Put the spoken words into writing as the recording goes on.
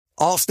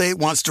Allstate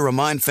wants to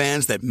remind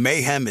fans that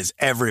mayhem is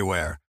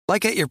everywhere,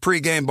 like at your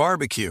pregame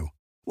barbecue.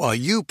 While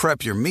you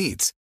prep your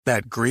meats,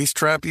 that grease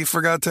trap you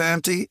forgot to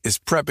empty is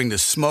prepping to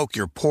smoke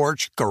your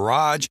porch,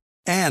 garage,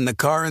 and the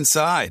car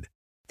inside.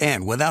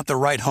 And without the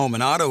right home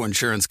and auto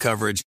insurance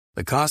coverage,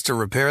 the cost to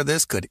repair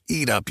this could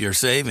eat up your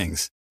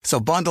savings. So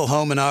bundle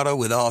home and auto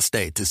with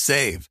Allstate to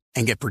save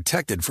and get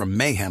protected from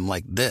mayhem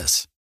like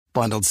this.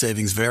 Bundled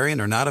savings vary and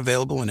are not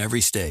available in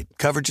every state.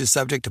 Coverage is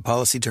subject to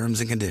policy terms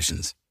and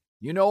conditions.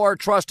 You know our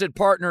trusted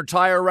partner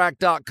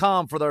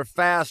TireRack.com for their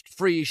fast,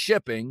 free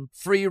shipping,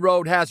 free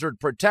road hazard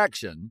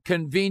protection,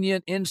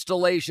 convenient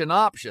installation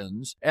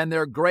options, and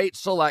their great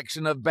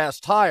selection of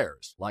best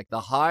tires, like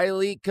the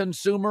highly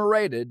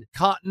consumer-rated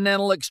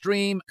Continental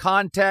Extreme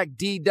Contact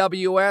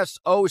DWS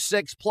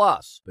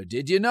 06+. But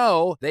did you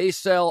know they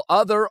sell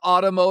other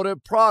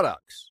automotive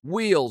products?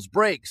 Wheels,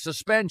 brakes,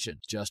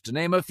 suspension, just to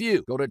name a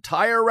few. Go to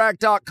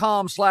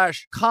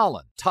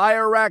TireRack.com/Colin.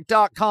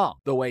 TireRack.com,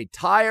 the way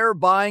tire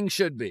buying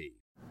should be.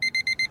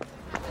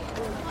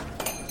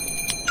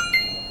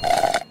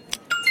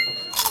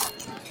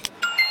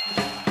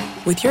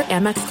 With your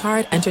Amex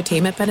card,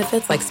 entertainment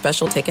benefits like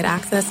special ticket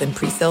access and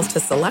pre-sales to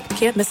select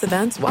can't-miss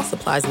events while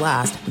supplies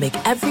last make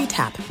every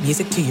tap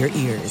music to your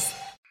ears.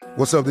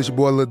 What's up, this your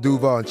boy Lil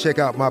Duval, and check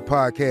out my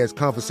podcast,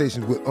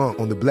 Conversations with Unc,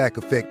 on the Black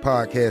Effect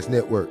Podcast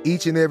Network.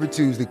 Each and every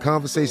Tuesday,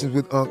 Conversations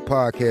with Unc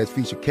podcast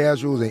feature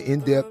casual and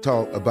in-depth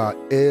talk about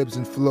ebbs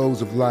and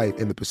flows of life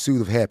and the pursuit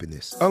of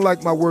happiness.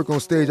 Unlike my work on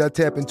stage, I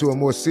tap into a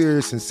more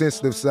serious and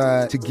sensitive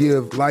side to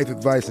give life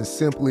advice and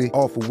simply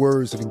offer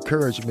words of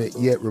encouragement,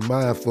 yet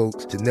remind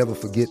folks to never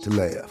forget to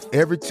laugh.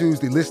 Every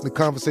Tuesday, listen to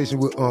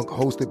Conversations with Unc,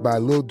 hosted by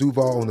Lil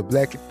Duval on the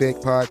Black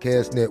Effect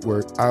Podcast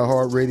Network,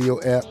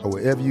 iHeartRadio app, or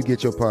wherever you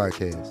get your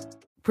podcasts.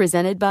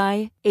 Presented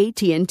by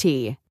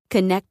AT&T.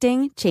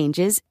 Connecting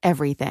changes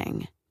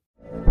everything.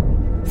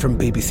 From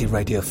BBC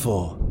Radio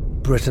 4,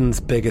 Britain's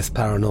biggest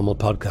paranormal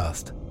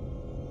podcast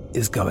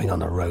is going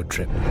on a road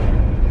trip.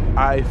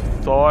 I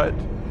thought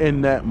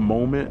in that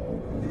moment,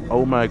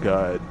 oh my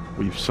God,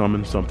 we've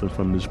summoned something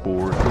from this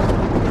board.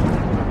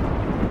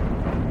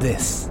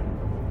 This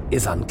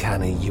is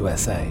Uncanny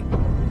USA.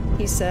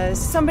 He says,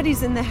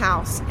 somebody's in the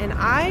house, and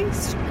I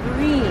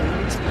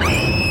screamed.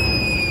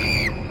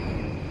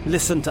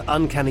 Listen to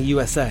Uncanny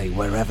USA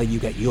wherever you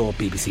get your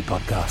BBC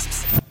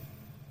podcasts,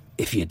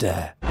 if you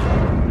dare.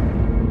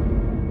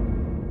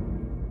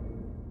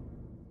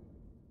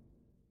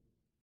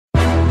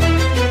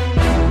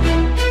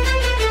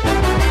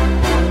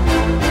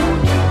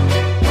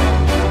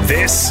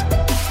 This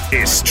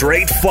is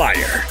Straight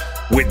Fire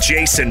with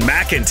Jason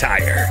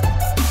McIntyre.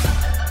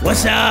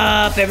 What's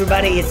up,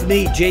 everybody? It's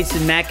me,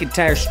 Jason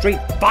McIntyre.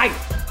 Straight Fire,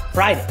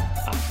 Friday,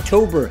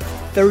 October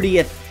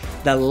 30th.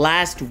 The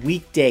last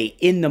weekday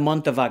in the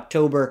month of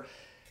October.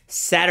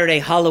 Saturday,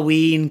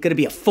 Halloween. Going to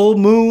be a full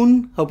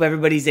moon. Hope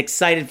everybody's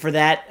excited for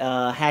that.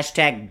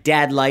 Hashtag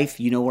dad life.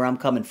 You know where I'm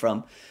coming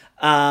from.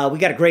 We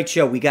got a great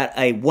show. We got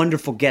a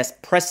wonderful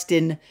guest,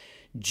 Preston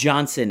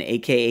Johnson,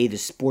 a.k.a. the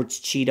Sports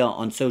Cheetah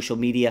on social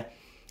media.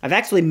 I've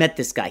actually met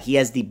this guy. He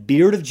has the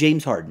beard of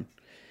James Harden.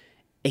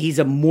 He's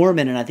a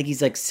Mormon, and I think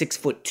he's like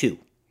 6'2".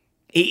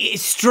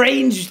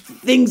 Strange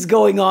things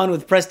going on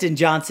with Preston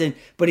Johnson,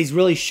 but he's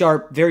really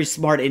sharp, very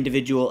smart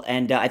individual,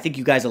 and I think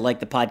you guys will like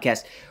the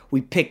podcast.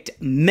 We picked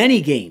many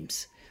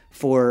games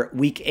for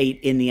Week 8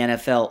 in the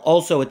NFL.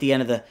 Also, at the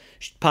end of the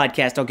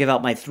podcast, I'll give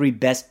out my 3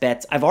 best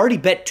bets. I've already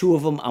bet 2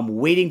 of them. I'm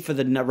waiting for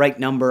the right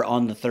number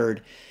on the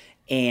third.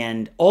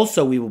 And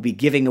also, we will be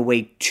giving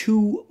away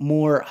 2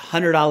 more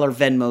 $100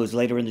 Venmos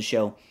later in the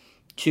show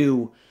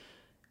to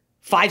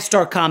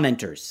 5-star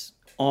commenters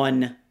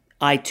on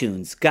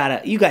iTunes.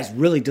 You guys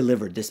really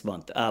delivered this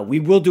month. We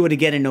will do it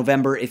again in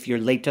November if you're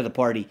late to the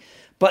party.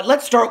 But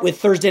let's start with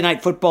Thursday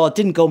Night Football. It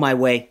didn't go my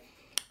way.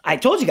 I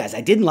told you guys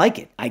I didn't like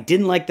it. I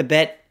didn't like the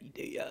bet.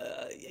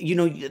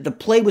 The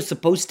play was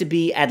supposed to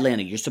be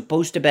Atlanta. You're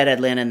supposed to bet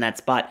Atlanta in that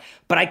spot,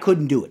 but I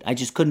couldn't do it. I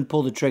just couldn't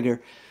pull the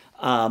trigger.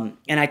 And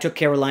I took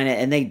Carolina,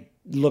 and they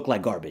look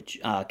like garbage.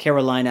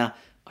 Carolina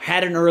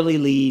had an early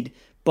lead,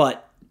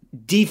 but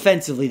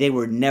defensively, they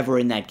were never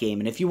in that game.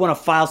 And if you want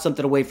to file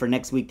something away for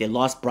next week, they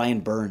lost Brian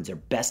Burns, their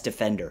best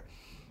defender.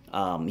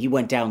 He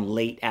went down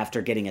late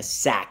after getting a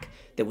sack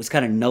that was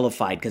kind of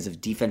nullified because of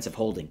defensive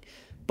holding.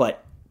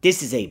 But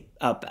this is a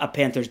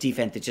Panthers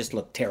defense that just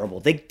looked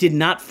terrible. They did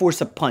not force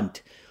a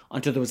punt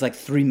until there was like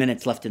 3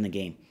 minutes left in the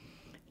game.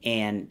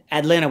 And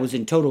Atlanta was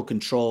in total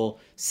control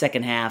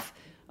second half,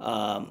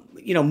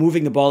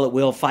 moving the ball at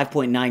will,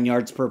 5.9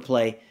 yards per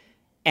play.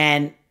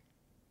 And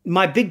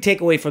my big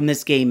takeaway from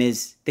this game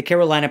is the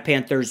Carolina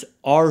Panthers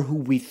are who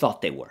we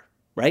thought they were,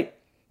 right?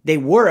 They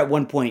were at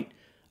one point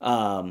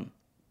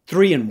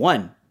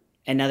 3-1,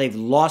 and now they've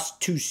lost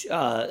 2.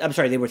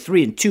 They were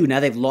 3-2. Now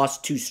they've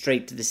lost 2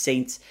 straight to the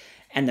Saints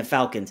and the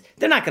Falcons.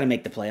 They're not going to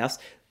make the playoffs.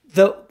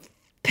 The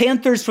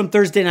Panthers from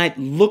Thursday night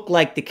look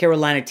like the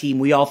Carolina team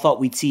we all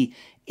thought we'd see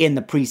in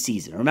the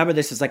preseason. Remember,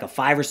 this is like a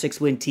 5 or 6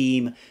 win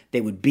team.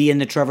 They would be in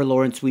the Trevor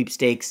Lawrence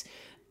sweepstakes.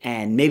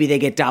 and maybe they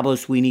get Dabo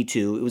Swinney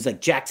too. It was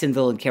like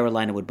Jacksonville and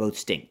Carolina would both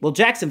stink. Well,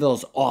 Jacksonville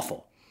is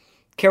awful.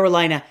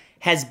 Carolina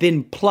has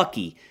been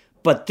plucky,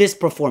 but this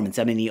performance,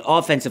 I mean, the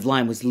offensive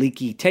line was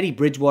leaky. Teddy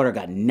Bridgewater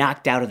got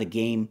knocked out of the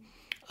game,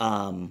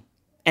 and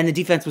the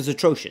defense was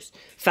atrocious.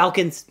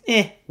 Falcons,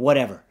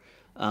 whatever.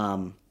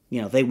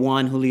 They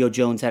won. Julio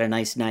Jones had a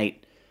nice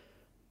night.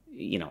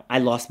 I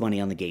lost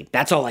money on the game.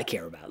 That's all I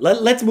care about.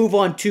 Let's move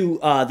on to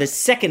the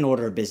second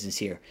order of business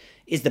here,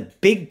 is the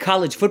big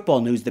college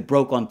football news that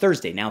broke on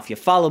Thursday. Now, if you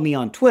follow me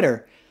on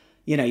Twitter,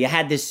 you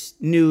had this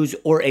news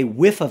or a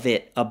whiff of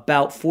it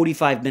about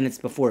 45 minutes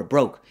before it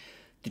broke.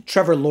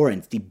 Trevor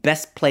Lawrence, the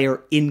best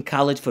player in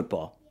college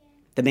football,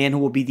 the man who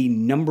will be the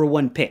number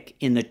one pick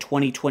in the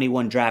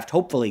 2021 draft,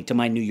 hopefully to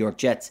my New York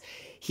Jets,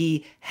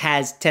 he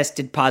has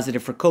tested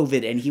positive for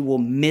COVID and he will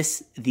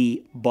miss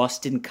the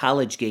Boston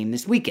College game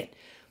this weekend.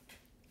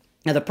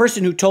 Now, the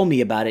person who told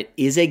me about it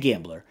is a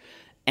gambler,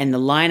 and the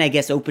line, I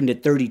guess, opened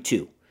at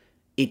 32.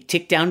 It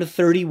ticked down to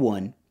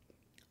 31.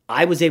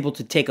 I was able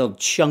to take a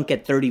chunk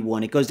at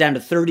 31. It goes down to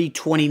 30,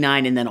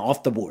 29, and then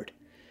off the board.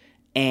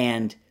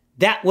 And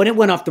that, when it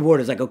went off the board,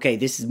 I was like, okay,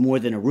 this is more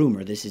than a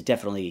rumor. This is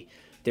definitely,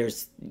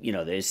 there's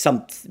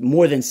some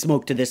more than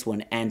smoke to this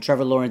one. And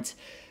Trevor Lawrence,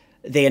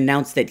 they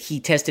announced that he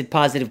tested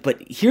positive,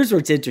 but here's where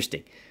it's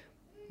interesting.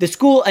 The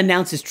school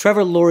announces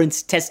Trevor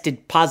Lawrence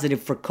tested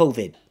positive for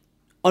COVID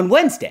on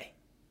Wednesday.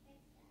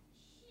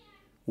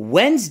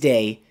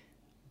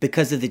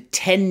 Because of the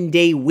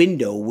 10-day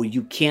window where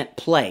you can't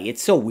play.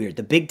 It's so weird.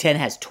 The Big Ten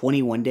has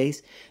 21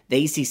 days.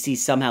 The ACC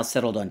somehow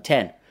settled on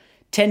 10.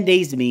 10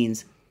 days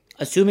means,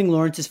 assuming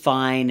Lawrence is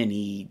fine and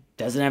he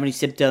doesn't have any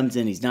symptoms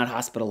and he's not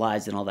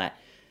hospitalized and all that,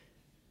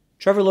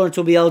 Trevor Lawrence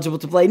will be eligible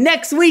to play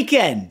next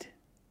weekend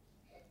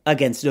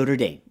against Notre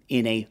Dame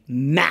in a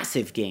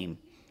massive game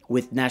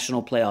with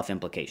national playoff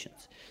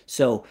implications.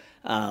 So,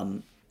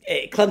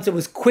 Clemson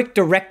was quick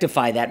to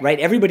rectify that, right?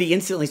 Everybody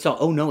instantly saw,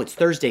 oh no, it's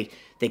Thursday.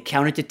 They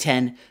counted to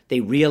 10. They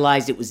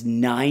realized it was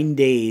 9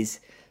 days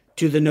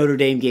to the Notre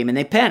Dame game, and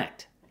they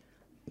panicked.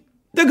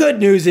 The good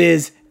news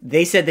is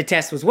they said the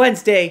test was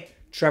Wednesday.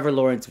 Trevor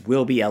Lawrence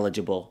will be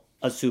eligible,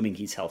 assuming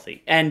he's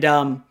healthy.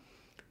 And,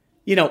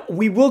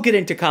 we will get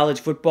into college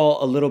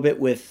football a little bit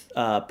with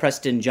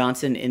Preston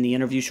Johnson in the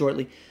interview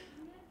shortly.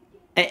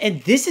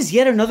 And this is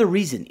yet another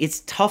reason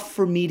it's tough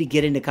for me to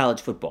get into college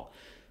football.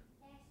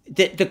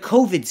 The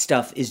COVID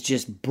stuff is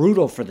just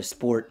brutal for the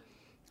sport.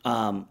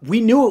 We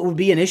knew it would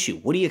be an issue.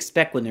 What do you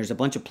expect when there's a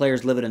bunch of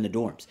players living in the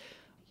dorms?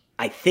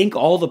 I think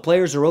all the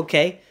players are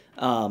okay.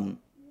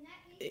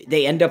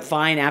 They end up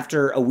fine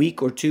after a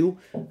week or two,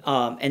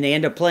 and they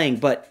end up playing.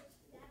 But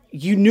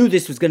you knew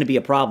this was going to be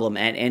a problem,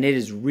 and it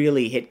has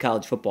really hit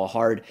college football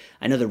hard.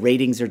 I know the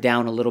ratings are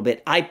down a little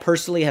bit. I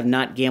personally have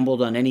not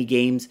gambled on any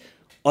games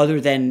other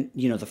than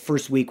the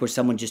first week where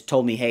someone just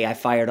told me, hey, I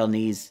fired on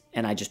these,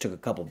 and I just took a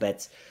couple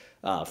bets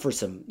for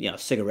some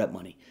cigarette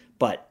money.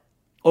 But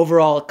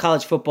overall,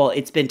 college football,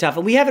 it's been tough.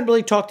 And we haven't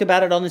really talked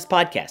about it on this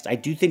podcast. I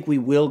do think we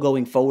will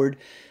going forward.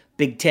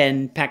 Big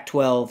Ten,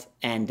 Pac-12,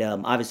 and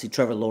obviously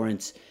Trevor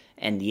Lawrence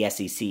and the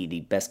SEC,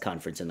 the best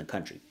conference in the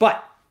country.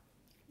 But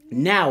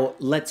now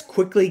let's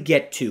quickly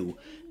get to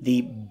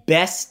the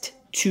best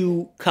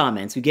two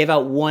comments. We gave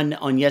out one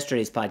on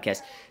yesterday's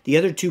podcast. The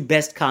other two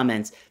best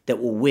comments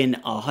that will win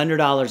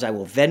 $100. I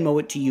will Venmo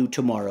it to you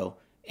tomorrow.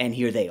 And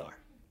here they are.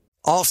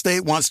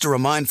 Allstate wants to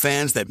remind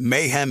fans that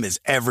mayhem is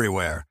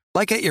everywhere,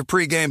 like at your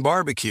pregame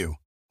barbecue.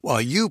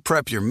 While you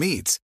prep your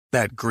meats,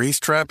 that grease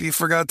trap you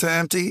forgot to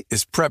empty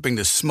is prepping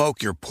to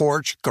smoke your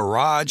porch,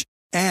 garage,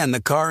 and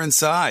the car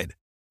inside.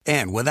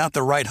 And without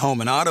the right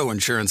home and auto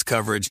insurance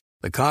coverage,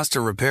 the cost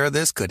to repair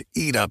this could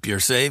eat up your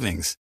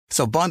savings.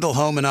 So bundle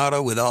home and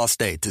auto with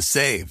Allstate to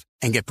save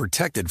and get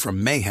protected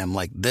from mayhem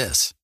like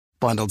this.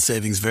 Bundled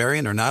savings vary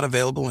and are not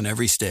available in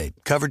every state.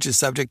 Coverage is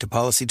subject to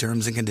policy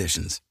terms and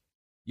conditions.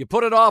 You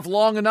put it off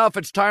long enough,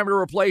 it's time to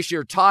replace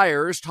your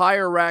tires.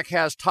 Tire Rack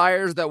has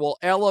tires that will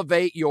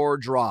elevate your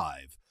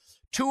drive.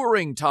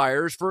 Touring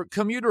tires for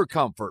commuter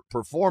comfort,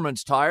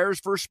 performance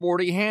tires for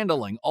sporty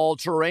handling,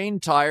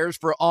 all-terrain tires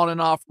for on- and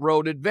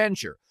off-road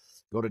adventure.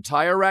 Go to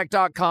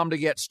TireRack.com to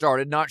get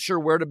started. Not sure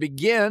where to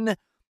begin?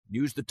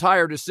 Use the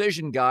Tire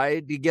Decision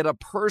Guide to get a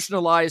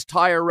personalized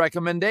tire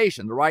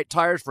recommendation, the right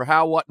tires for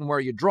how, what, and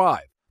where you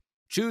drive.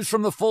 Choose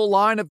from the full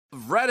line of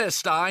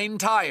Vredestein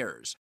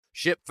tires.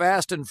 Ship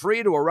fast and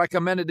free to a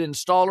recommended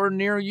installer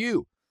near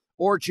you.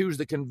 Or choose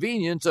the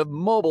convenience of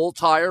mobile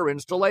tire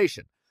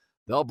installation.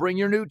 They'll bring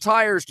your new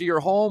tires to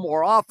your home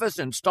or office,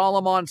 install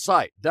them on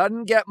site.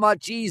 Doesn't get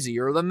much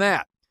easier than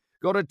that.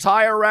 Go to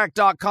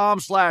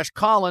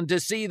TireRack.com/Colin to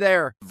see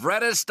their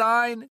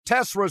Vredestein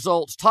test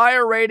results,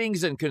 tire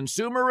ratings, and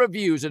consumer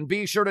reviews, and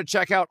be sure to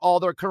check out all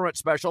their current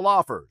special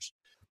offers.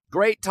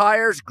 Great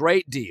tires,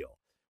 great deal.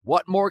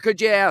 What more could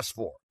you ask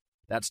for?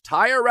 That's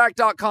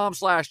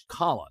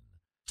TireRack.com/Colin.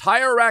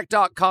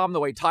 TireRack.com, the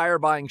way tire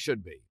buying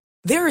should be.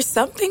 There are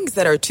some things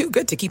that are too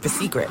good to keep a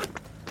secret.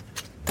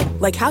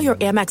 Like how your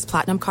Amex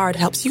Platinum card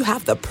helps you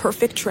have the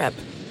perfect trip.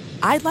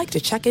 I'd like to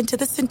check into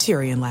the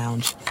Centurion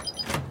Lounge.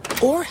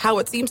 Or how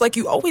it seems like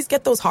you always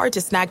get those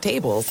hard-to-snag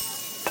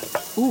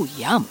tables. Ooh,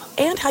 yum.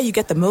 And how you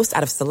get the most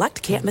out of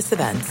select can't-miss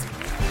events.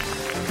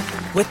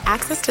 With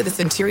access to the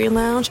Centurion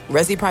Lounge,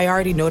 Resi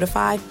Priority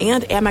Notified,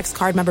 and Amex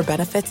card member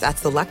benefits at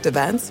select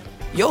events,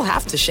 you'll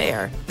have to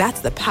share.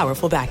 That's the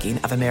powerful backing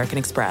of American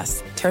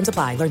Express. Terms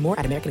apply. Learn more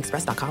at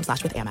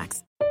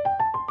americanexpress.com/withAmex.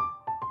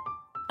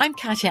 I'm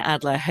Katya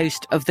Adler,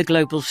 host of The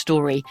Global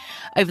Story.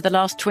 Over the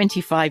last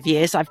 25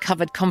 years, I've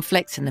covered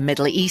conflicts in the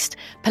Middle East,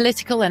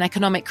 political and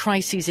economic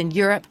crises in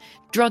Europe,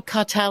 drug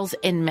cartels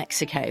in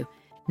Mexico.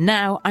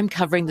 Now I'm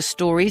covering the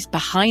stories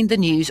behind the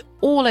news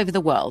all over the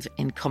world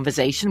in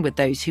conversation with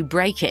those who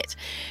break it.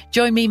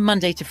 Join me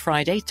Monday to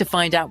Friday to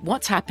find out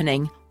what's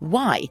happening,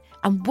 why,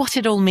 and what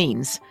it all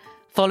means.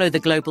 Follow The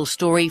Global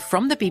Story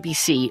from the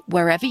BBC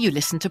wherever you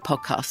listen to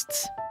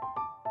podcasts.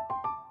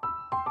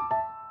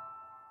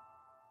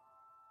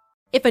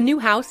 If a new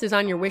house is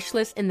on your wish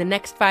list in the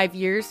next 5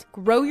 years,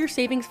 grow your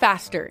savings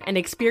faster and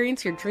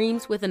experience your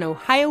dreams with an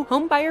Ohio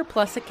Homebuyer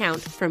Plus account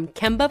from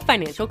Kemba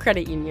Financial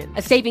Credit Union.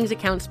 A savings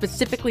account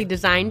specifically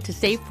designed to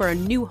save for a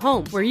new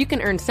home, where you can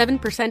earn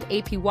 7%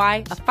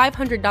 APY, a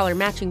 $500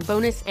 matching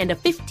bonus, and a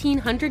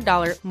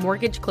 $1,500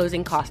 mortgage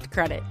closing cost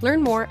credit.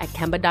 Learn more at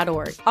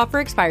Kemba.org. Offer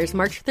expires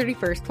March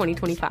 31st,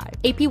 2025.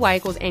 APY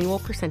equals annual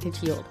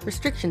percentage yield.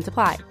 Restrictions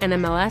apply.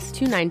 NMLS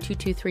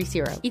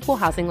 292230. Equal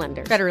housing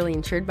lender. Federally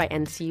insured by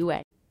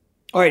NCUA.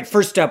 All right,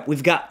 first up,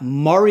 we've got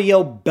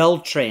Mario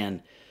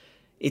Beltran.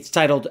 It's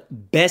titled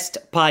Best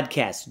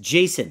Podcast.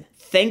 Jason,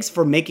 thanks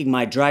for making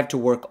my drive to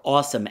work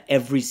awesome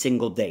every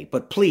single day.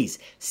 But please,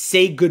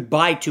 say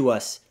goodbye to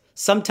us.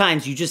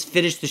 Sometimes you just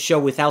finish the show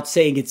without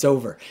saying it's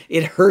over.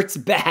 It hurts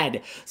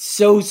bad.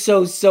 So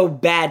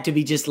bad to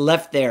be just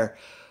left there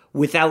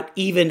without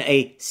even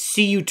a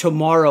see you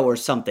tomorrow or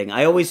something.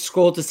 I always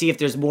scroll to see if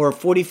there's more.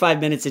 45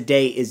 minutes a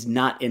day is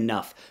not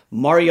enough.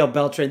 Mario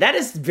Beltran, that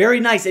is very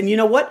nice. And you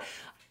know what?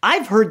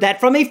 I've heard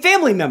that from a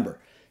family member.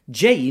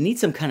 Jay, you need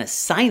some kind of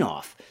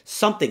sign-off,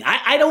 something.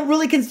 I don't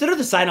really consider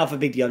the sign-off a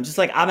big deal. I'm just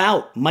like, I'm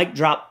out. Mic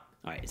drop.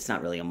 All right, it's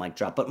not really a mic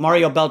drop, but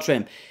Mario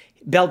Beltran,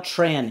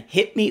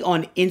 hit me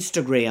on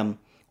Instagram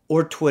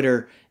or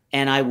Twitter,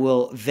 and I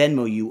will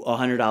Venmo you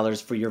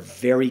 $100 for your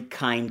very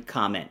kind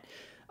comment.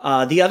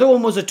 The other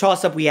one was a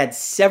toss-up. We had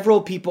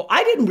several people.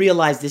 I didn't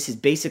realize this has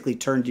basically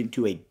turned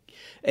into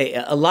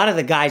a lot of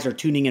the guys are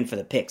tuning in for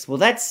the picks. Well,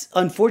 that's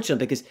unfortunate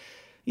because,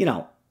 you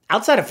know,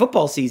 outside of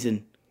football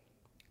season,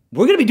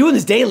 we're going to be doing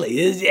this daily.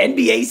 It's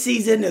NBA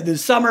season, the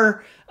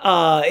summer.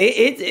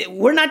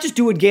 We're not just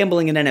doing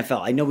gambling in NFL.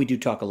 I know we do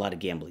talk a lot of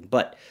gambling,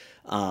 but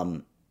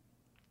the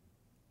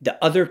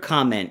other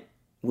comment,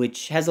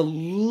 which has a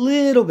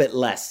little bit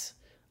less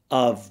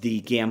of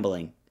the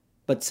gambling,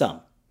 but some.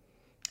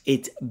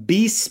 It's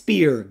B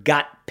Spear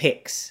Got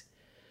Picks.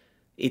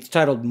 It's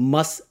titled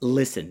Must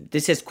Listen.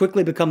 This has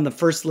quickly become the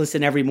first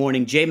listen every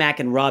morning.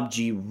 J-Mac and Rob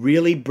G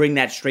really bring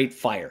that straight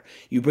fire.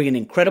 You bring an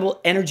incredible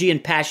energy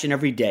and passion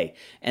every day,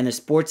 and the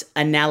sports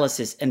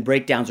analysis and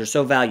breakdowns are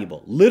so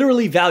valuable,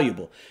 literally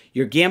valuable.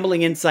 Your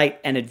gambling insight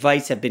and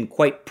advice have been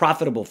quite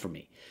profitable for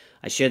me.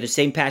 I share the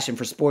same passion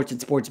for sports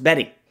and sports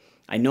betting.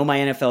 I know my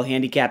NFL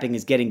handicapping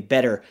is getting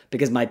better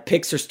because my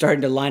picks are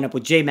starting to line up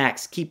with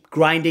J-Max. Keep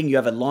grinding. You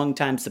have a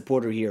longtime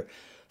supporter here.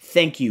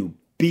 Thank you,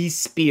 B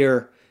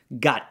Spear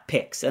Got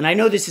Picks. And I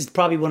know this is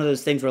probably one of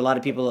those things where a lot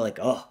of people are like,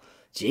 oh,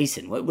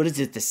 Jason, what is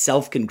it? The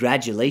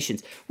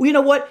self-congratulations. Well, you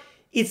know what?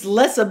 It's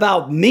less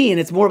about me and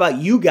it's more about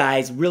you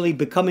guys really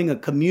becoming a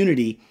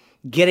community,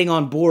 getting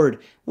on board.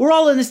 We're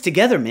all in this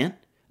together, man.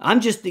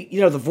 I'm just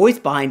the voice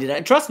behind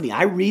it. Trust me,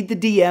 I read the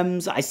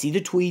DMs. I see the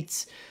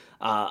tweets.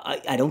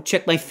 I don't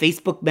check my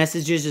Facebook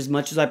messages as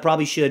much as I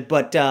probably should,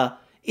 but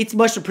it's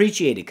much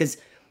appreciated because,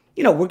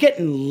 we're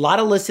getting a lot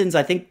of listens.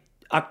 I think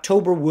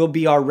October will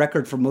be our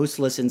record for most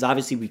listens.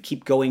 Obviously, we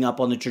keep going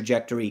up on the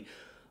trajectory.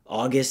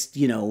 August,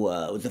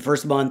 was the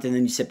first month, and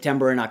then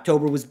September and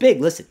October was big.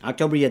 Listen,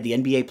 October you had the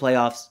NBA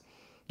playoffs,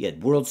 you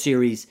had World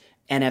Series,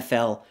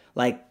 NFL.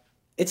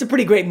 It's a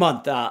pretty great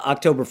month,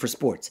 October for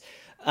sports.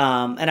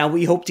 And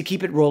we hope to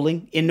keep it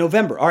rolling in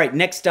November. All right,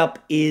 next up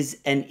is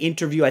an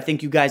interview I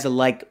think you guys will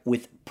like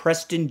with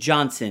Preston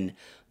Johnson,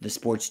 the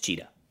sports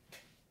cheetah.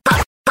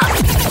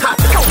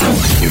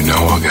 You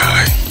know a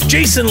guy.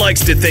 Jason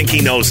likes to think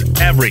he knows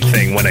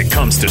everything when it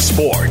comes to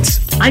sports.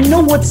 I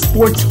know what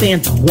sports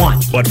fans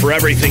want. But for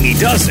everything he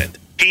doesn't,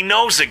 he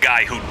knows a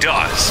guy who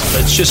does.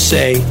 Let's just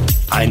say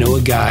I know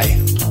a guy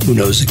who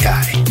knows a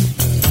guy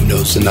who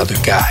knows another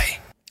guy.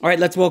 All right,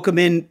 let's welcome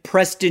in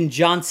Preston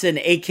Johnson,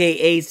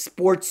 a.k.a.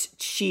 Sports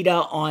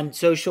Cheetah on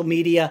social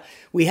media.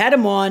 We had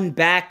him on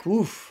back,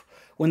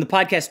 when the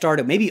podcast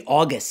started, maybe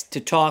August, to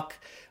talk,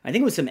 I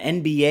think it was some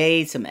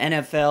NBA, some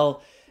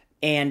NFL,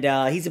 and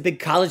he's a big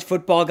college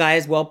football guy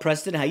as well.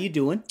 Preston, how you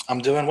doing? I'm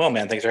doing well,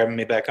 man. Thanks for having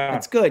me back on.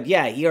 That's good.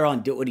 Yeah, you're on,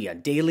 what are you,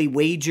 Daily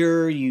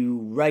Wager? You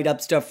write up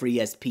stuff for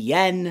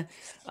ESPN.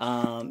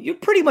 You're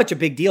pretty much a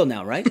big deal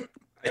now, right?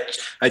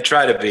 I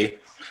try to be.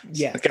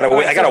 Yeah.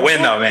 I gotta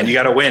win though, man. You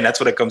gotta win. That's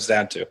what it comes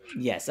down to.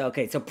 Yes.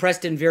 Okay. So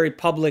Preston, very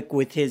public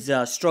with his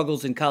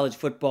struggles in college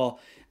football.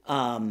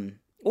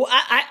 Well,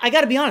 I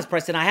got to be honest,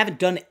 Preston. I haven't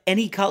done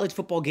any college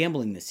football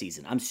gambling this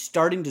season. I'm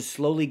starting to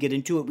slowly get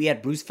into it. We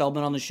had Bruce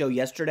Feldman on the show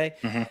yesterday,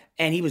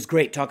 and he was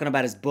great talking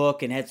about his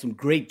book and had some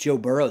great Joe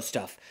Burrow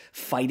stuff,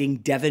 fighting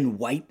Devin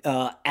White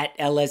at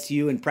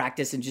LSU in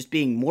practice and just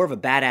being more of a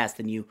badass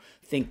than you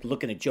think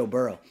looking at Joe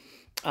Burrow.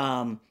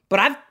 But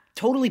I've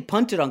totally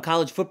punted on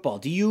college football.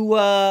 Do you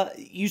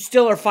you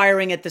still are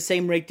firing at the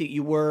same rate that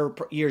you were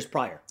years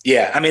prior?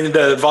 Yeah, I mean,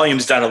 the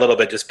volume's down a little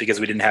bit just because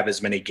we didn't have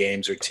as many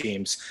games or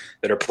teams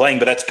that are playing,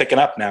 but that's picking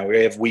up now.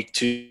 We have week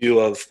 2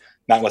 of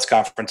Mountain West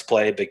Conference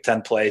play, Big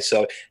Ten play.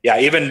 So, yeah,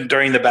 even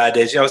during the bad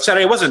days,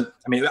 Saturday wasn't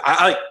 – I mean,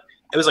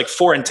 it was like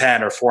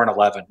 4-10 or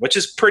 4-11, which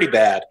is pretty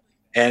bad.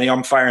 And,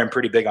 I'm firing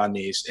pretty big on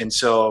these. And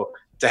so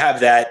 – to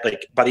have that,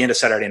 like by the end of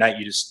Saturday night,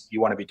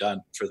 you want to be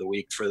done for the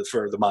week,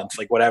 for the month,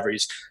 like whatever.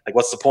 Like,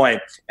 what's the point?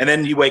 And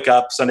then you wake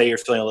up Sunday, you're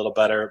feeling a little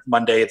better.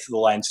 Monday, the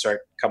lines start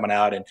coming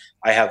out, and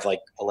I have like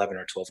 11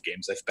 or 12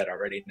 games I've bet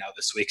already now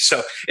this week.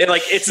 So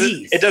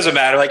it doesn't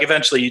matter. Like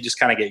eventually, you just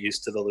kind of get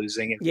used to the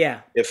losing.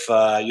 If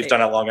you've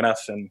done it long enough,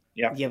 and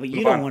but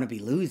you don't want to be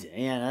losing.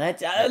 Yeah,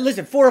 that's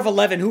listen. 4 of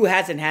 11. Who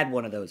hasn't had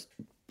one of those?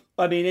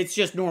 I mean, it's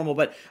just normal.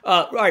 But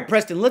all right,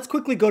 Preston, let's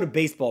quickly go to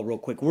baseball real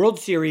quick. World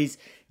Series,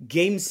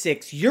 Game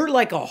 6. You're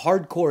like a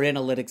hardcore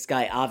analytics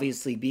guy,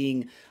 obviously,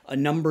 being a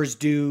numbers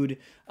dude.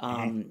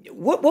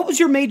 What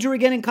was your major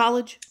again in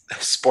college?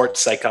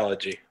 Sports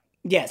psychology.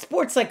 Yeah,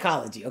 sports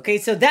psychology. Okay,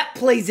 so that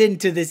plays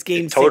into this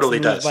Game 6 totally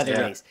move does, by the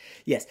Rays.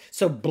 Yes.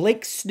 So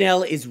Blake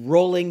Snell is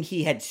rolling.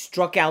 He had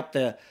struck out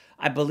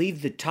I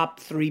believe, the top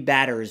 3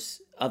 batters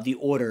of the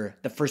order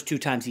the first 2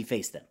 times he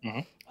faced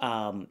them.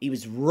 He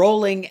was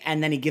rolling,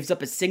 and then he gives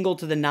up a single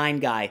to the 9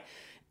 guy,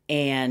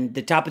 and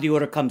the top of the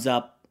order comes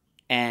up,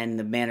 and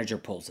the manager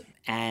pulls him.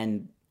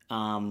 And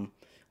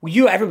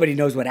everybody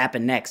knows what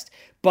happened next.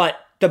 But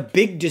the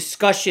big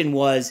discussion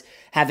was,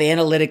 have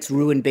analytics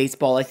ruined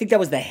baseball? I think that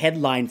was the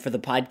headline for the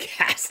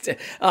podcast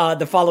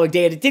the following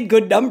day, and it did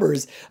good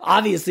numbers,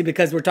 obviously,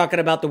 because we're talking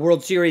about the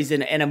World Series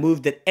and a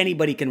move that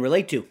anybody can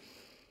relate to.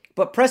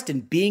 But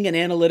Preston, being an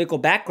analytical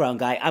background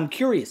guy, I'm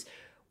curious,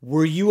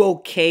 were you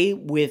okay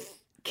with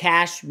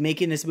Cash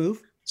making this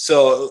move?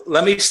 So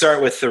let me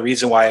start with the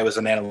reason why it was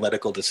an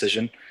analytical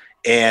decision.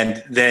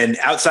 And then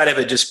outside of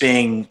it just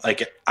being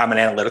like, I'm an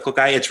analytical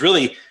guy, it's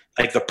really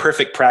like the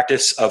perfect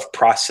practice of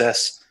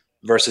process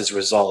versus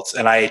results.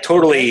 And I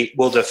totally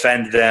will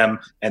defend them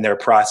and their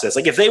process.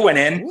 Like if they went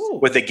in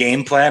with a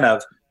game plan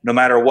of no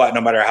matter what,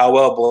 no matter how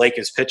well Blake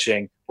is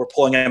pitching, we're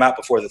pulling him out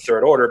before the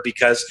 3rd order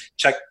because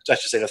the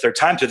 3rd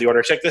time through the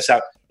order. Check this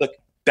out. Look,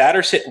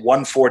 batters hit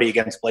 140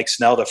 against Blake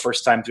Snell the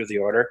first time through the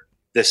order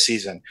this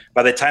season.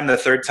 By the time the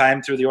 3rd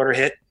time through the order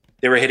hit,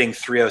 they were hitting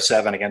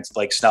 307 against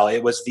Blake Snell.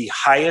 It was the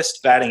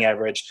highest batting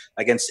average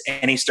against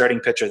any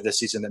starting pitcher this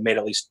season that made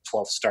at least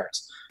 12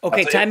 starts.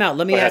 Okay, time out.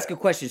 Let me ask a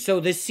question.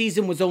 So this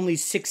season was only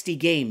 60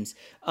 games.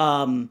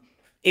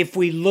 If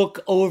we look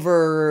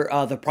over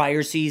the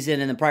prior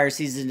season and the prior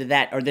season to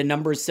that, are the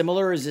numbers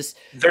similar? Or is this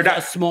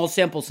a small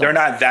sample size? They're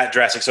not that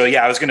drastic. So,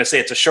 I was going to say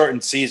it's a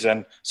shortened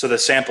season, so the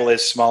sample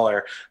is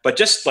smaller. But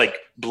just like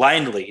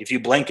blindly, if you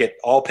blanket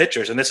all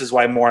pitchers, and this is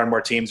why more and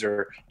more teams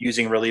are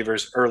using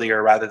relievers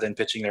earlier rather than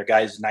pitching their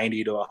guys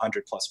 90 to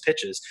 100-plus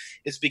pitches,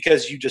 is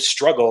because you just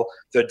struggle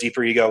the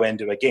deeper you go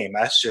into a game.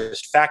 That's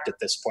just fact at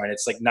this point.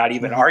 It's like not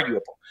even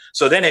arguable.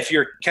 So then if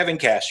you're Kevin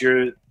Cash,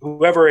 you're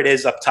whoever it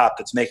is up top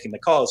that's making the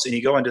calls, and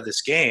you go into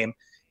this game,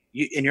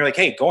 and you're like,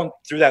 hey, going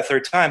through that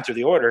 3rd time through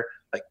the order,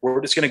 like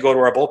we're just going to go to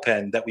our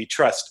bullpen that we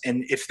trust.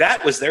 And if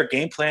that was their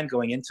game plan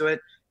going into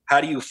it,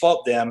 how do you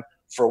fault them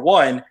for,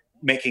 one,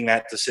 making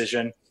that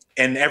decision?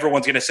 And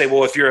everyone's going to say,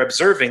 well, if you're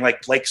observing,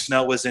 like Blake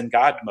Snell was in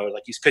God mode,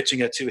 like he's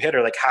pitching a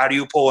 2-hitter, like how do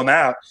you pull him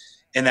out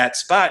in that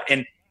spot?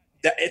 And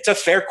it's a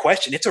fair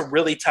question. It's a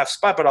really tough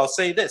spot, but I'll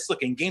say this.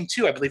 Look, in Game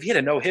 2, I believe he had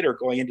a no-hitter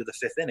going into the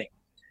 5th inning.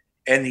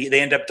 And they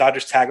end up,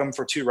 Dodgers tag him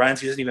for 2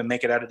 runs. He doesn't even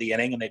make it out of the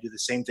inning, and they do the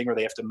same thing where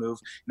they have to move.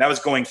 And that was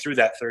going through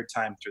that 3rd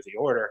time through the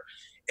order.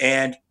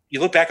 And you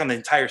look back on the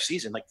entire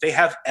season, like they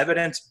have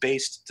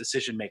evidence-based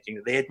decision-making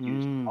that they had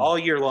used all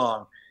year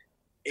long,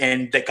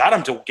 and that got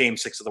them to Game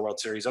 6 of the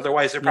World Series.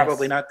 Otherwise, they're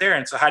probably not there.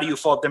 And so how do you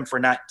fault them for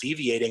not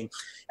deviating?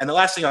 And the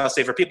last thing I'll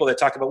say for people that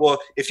talk about, well,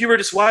 if you were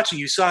just watching,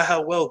 you saw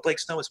how well Blake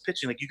Snell was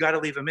pitching, like you got to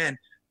leave him in.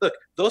 Look,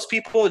 those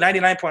people,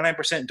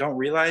 99.9% don't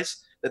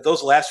realize that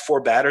those last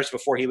 4 batters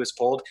before he was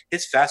pulled,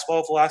 his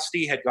fastball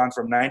velocity had gone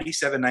from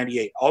 97,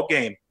 98 all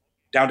game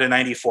down to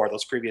 94,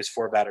 those previous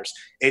 4 batters.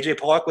 A.J.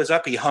 Pollock was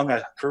up. He hung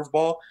a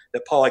curveball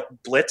that Pollock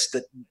blitzed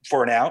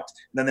for an out.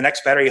 And then the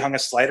next batter, he hung a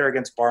slider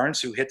against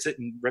Barnes, who hits it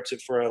and rips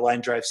it for a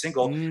line drive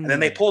single. And then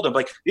they pulled him.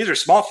 Like, these are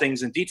small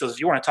things and details. If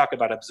you want to talk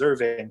about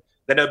observing,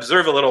 then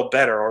observe a little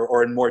better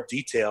or in more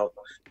detail.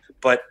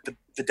 But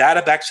the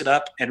data backs it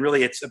up, and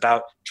really it's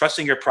about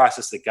trusting your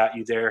process that got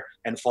you there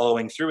and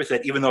following through with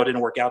it, even though it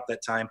didn't work out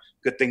that time.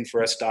 Good thing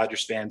for us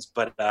Dodgers fans.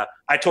 But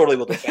I totally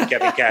will defend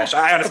Kevin Cash.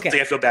 I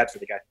honestly I feel bad for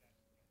the guy.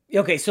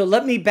 Okay, so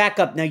let me back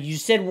up. Now, you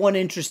said one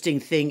interesting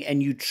thing,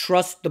 and you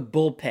trust the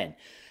bullpen.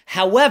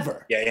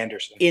 However,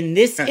 Anderson. In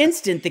this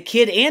instant, the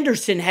kid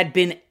Anderson had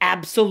been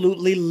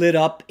absolutely lit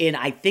up in,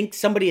 I think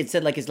somebody had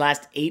said like his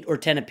last 8 or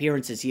 10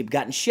 appearances, he had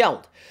gotten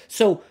shelled.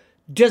 So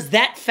does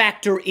that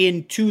factor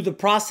into the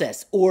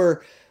process,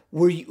 or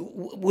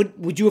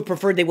would you have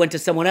preferred they went to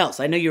someone else?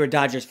 I know you're a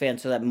Dodgers fan,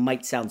 so that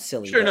might sound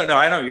silly. Sure, no,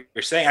 I know what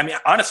you're saying. I mean,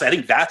 honestly, I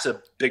think that's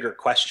a bigger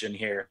question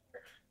here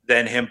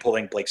than him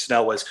pulling Blake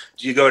Snell was.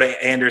 Do you go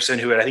to Anderson,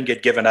 who I think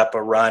had given up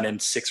a run in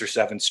 6 or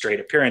 7 straight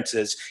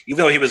appearances,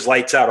 even though he was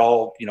lights out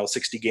all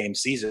 60-game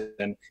season,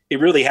 and he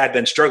really had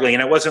been struggling,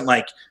 and it wasn't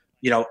like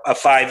a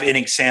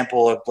 5-inning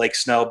sample of Blake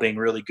Snell being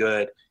really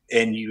good,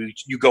 and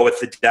you go with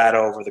the data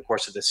over the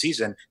course of the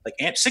season.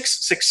 Like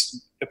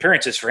six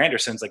appearances for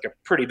Anderson's like a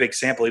pretty big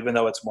sample, even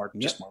though it's more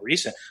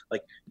recent.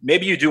 Like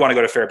maybe you do want to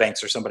go to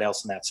Fairbanks or somebody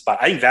else in that spot.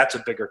 I think that's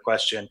a bigger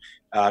question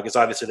because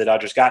obviously the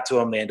Dodgers got to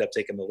him. They end up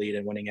taking the lead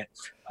and winning it.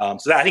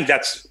 So I think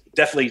that's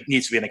definitely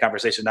needs to be in the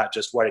conversation, not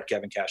just why did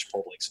Kevin Cash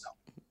pull Blake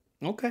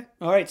Snell. Okay.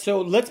 All right.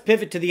 So let's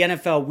pivot to the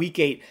NFL Week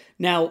 8.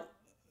 Now,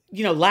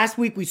 last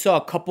week we saw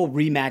a couple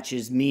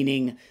rematches,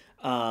 meaning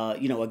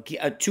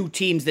two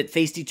teams that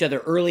faced each other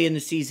early in the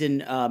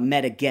season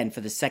met again for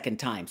the second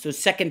time. So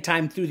second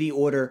time through the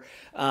order,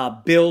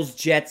 Bills,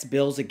 Jets.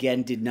 Bills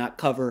again did not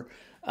cover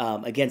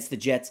against the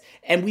Jets.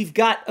 And we've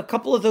got a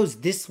couple of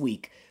those this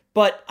week.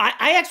 But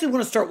I actually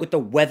want to start with the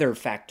weather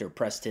factor,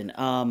 Preston.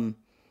 I'm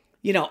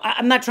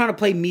not trying to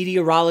play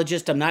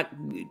meteorologist. I'm not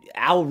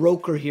Al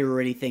Roker here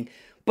or anything.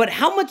 But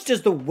how much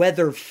does the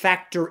weather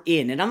factor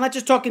in? And I'm not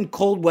just talking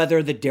cold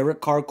weather, the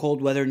Derek Carr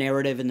cold weather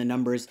narrative and the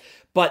numbers,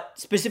 but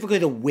specifically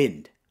the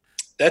wind.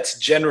 That's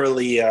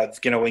generally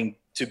going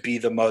to be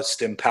the most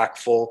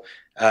impactful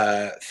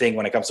thing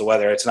when it comes to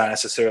weather. It's not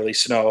necessarily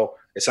snow.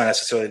 It's not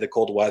necessarily the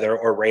cold weather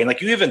or rain. Like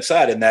you even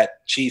said in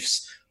that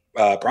Chiefs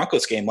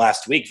Broncos game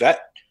last week,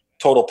 that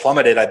total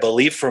plummeted, I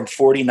believe, from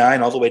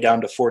 49 all the way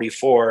down to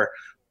 44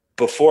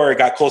 before it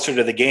got closer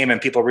to the game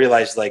and people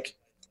realized like,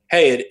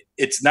 hey,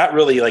 it's not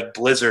really like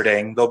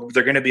blizzarding.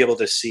 They're going to be able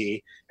to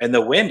see. And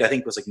the wind, I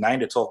think, was like 9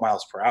 to 12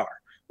 miles per hour,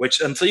 which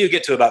until you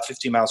get to about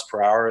 50 miles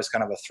per hour is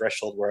kind of a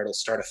threshold where it'll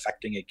start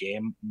affecting a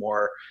game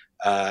more,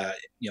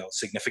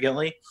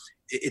 significantly.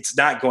 It's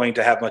not going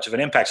to have much of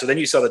an impact. So then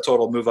you saw the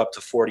total move up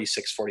to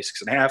 46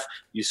 and a half.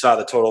 You saw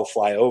the total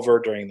fly over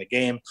during the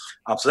game.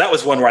 So that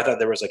was one where I thought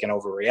there was like an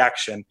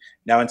overreaction.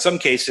 Now, in some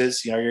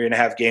cases, you're going to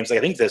have games like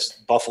I think this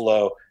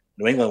Buffalo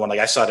New England one, like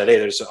I saw today,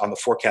 there's on the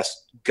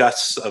forecast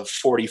gusts of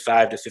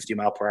 45 to 50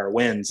 mile per hour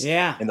winds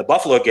in the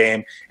Buffalo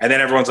game. And then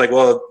everyone's like,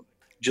 well,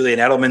 Julian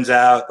Edelman's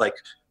out. Like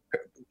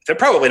they're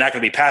probably not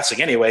going to be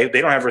passing anyway.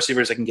 They don't have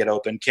receivers that can get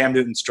open. Cam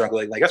Newton's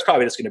struggling. Like that's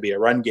probably just going to be a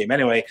run game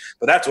anyway.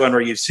 But that's one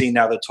where you've seen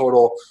now the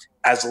total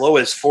as low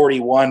as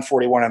 41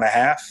 and a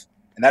half.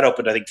 And that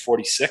opened, I think,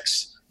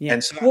 46. Yeah.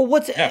 And so,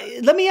 well,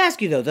 let me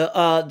ask you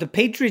though, the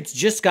Patriots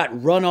just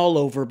got run all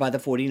over by the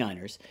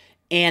 49ers.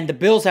 And the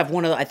Bills have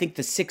one of, I think,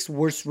 the 6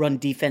 worst run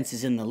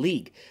defenses in the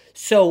league.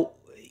 So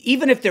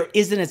even if there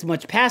isn't as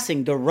much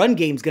passing, the run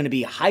game's going to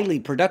be highly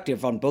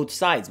productive on both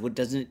sides.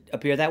 Doesn't it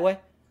appear that way?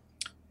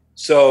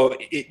 So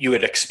you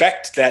would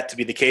expect that to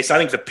be the case. I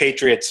think the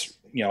Patriots,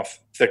 if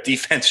their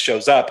defense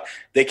shows up,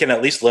 they can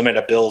at least limit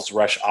a Bills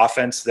rush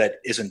offense that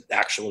isn't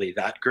actually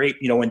that great.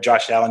 When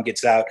Josh Allen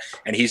gets out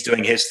and he's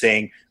doing his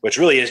thing, which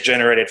really is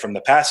generated from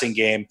the passing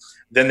game,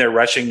 then their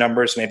rushing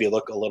numbers maybe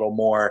look a little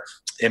more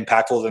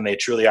impactful than they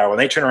truly are. When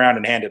they turn around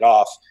and hand it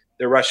off,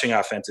 their rushing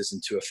offense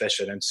isn't too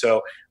efficient. And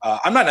so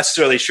I'm not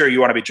necessarily sure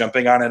you want to be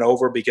jumping on an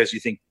over because you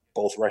think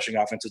both rushing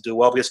offenses do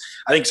well, because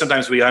I think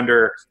sometimes we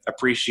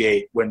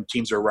underappreciate when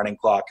teams are running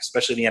clock,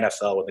 especially in the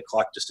NFL, when the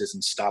clock just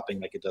isn't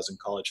stopping like it does in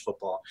college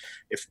football.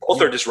 If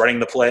both are just running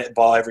the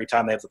ball every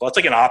time they have the ball, it's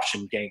like an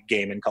option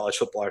game in college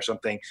football or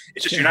something.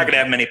 It's just you're not going to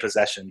have many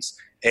possessions.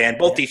 And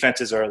both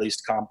defenses are at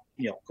least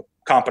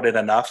competent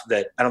enough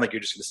that I don't think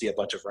you're just going to see a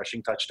bunch of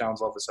rushing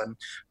touchdowns all of a sudden.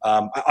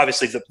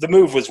 Obviously, the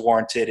move was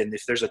warranted, and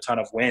if there's a ton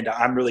of wind,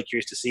 I'm really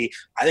curious to see.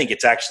 I think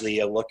it's actually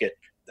a look at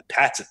the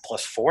Pats at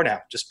 +4 now,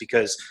 just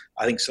because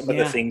I think some of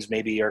the things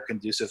maybe are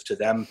conducive to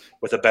them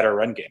with a better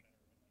run game.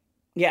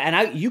 Yeah,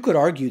 and you could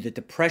argue that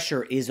the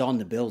pressure is on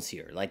the Bills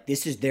here. Like,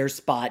 this is their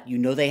spot.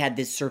 They had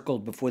this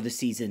circled before the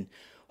season.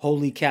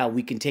 Holy cow,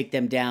 we can take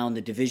them down.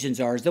 The division's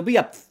ours. They'll be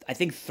up, I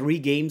think, 3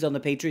 games on the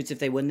Patriots if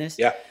they win this.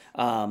 Yeah.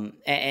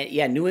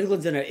 New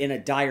England's in a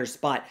dire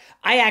spot.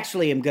 I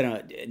actually am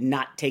going to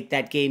not take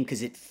that game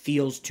because it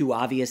feels too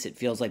obvious. It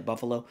feels like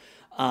Buffalo.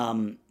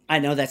 I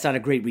know that's not a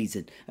great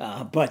reason.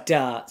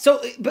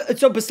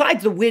 So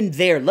besides the win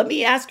there, let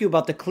me ask you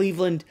about the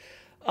Cleveland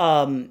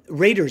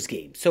Raiders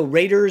game. So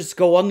Raiders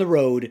go on the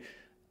road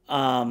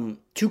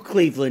to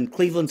Cleveland.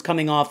 Cleveland's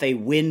coming off a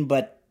win,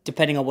 but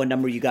depending on what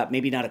number you got,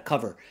 maybe not a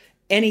cover.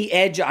 Any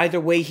edge either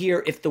way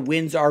here if the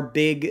wins are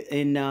big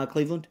in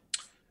Cleveland?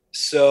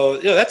 So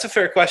that's a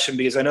fair question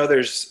because I know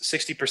there's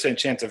 60%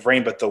 chance of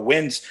rain, but the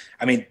winds,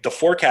 the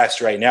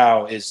forecast right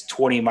now is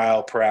 20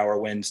 mile per hour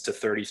winds to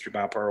 33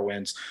 mile per hour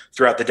winds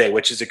throughout the day,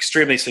 which is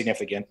extremely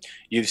significant.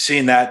 You've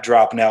seen that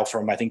drop now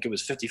from, I think it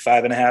was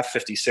 55 and a half,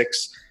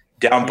 56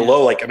 down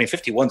below,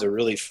 51 is a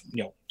really,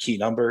 key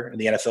number in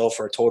the NFL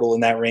for a total in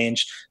that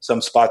range.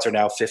 Some spots are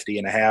now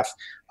 50.5.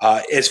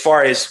 As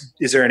far as,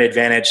 is there an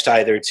advantage to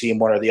either team,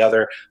 one or the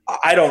other?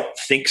 I don't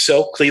think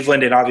so.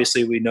 Cleveland, and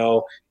obviously we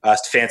know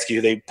Stefanski,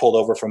 who they pulled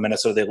over from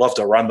Minnesota, they love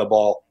to run the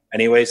ball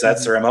anyways.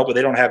 That's their MO, but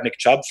they don't have Nick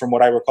Chubb. From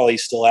what I recall,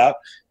 he's still out.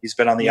 He's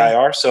been on the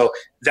IR. So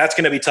that's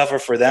going to be tougher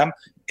for them.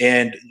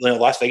 And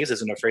Las Vegas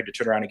isn't afraid to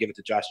turn around and give it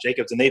to Josh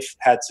Jacobs, and they've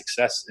had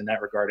success in that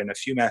regard in a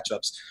few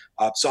matchups.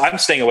 So I'm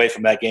staying away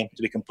from that game,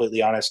 to be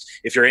completely honest.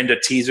 If you're into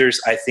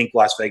teasers, I think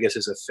Las Vegas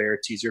is a fair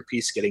teaser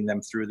piece, getting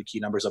them through the key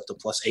numbers up to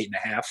 +8.5.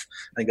 I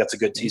think that's a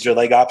good teaser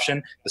leg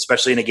option,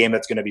 especially in a game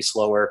that's going to be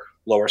slower,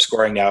 lower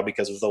scoring now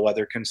because of the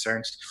weather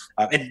concerns.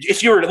 And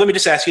if you were, let me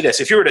just ask you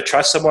this: if you were to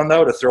trust someone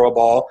though to throw a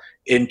ball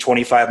in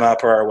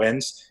 25-mile-per-hour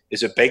winds,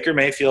 is it Baker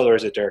Mayfield or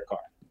is it Derek Carr?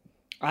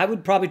 I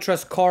would probably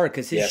trust Carr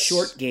because his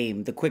short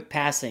game, the quick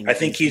passing, I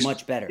think he's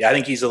much better. Yeah, I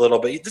think he's a little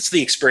bit. This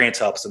the experience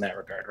helps in that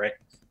regard, right?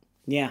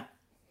 Yeah.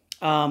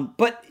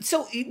 But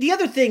so the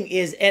other thing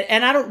is,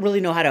 and I don't really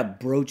know how to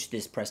broach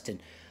this,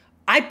 Preston.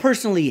 I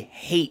personally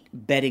hate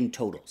betting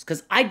totals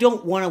because I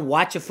don't want to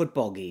watch a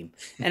football game.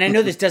 And I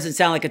know this doesn't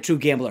sound like a true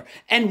gambler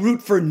and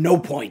root for no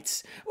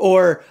points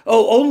or,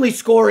 only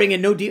scoring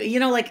and no deal.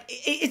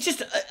 It's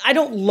just, I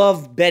don't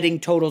love betting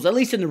totals, at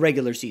least in the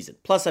regular season.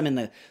 Plus I'm in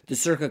the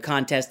Circa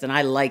contest and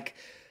I like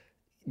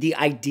the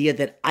idea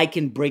that I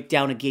can break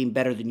down a game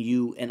better than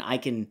you and I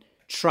can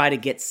try to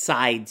get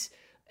sides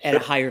at a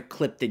higher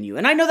clip than you.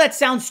 And I know that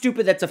sounds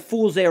stupid. That's a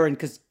fool's errand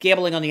because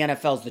gambling on the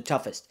NFL is the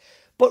toughest.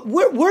 But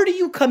where do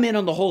you come in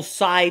on the whole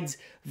sides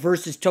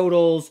versus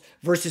totals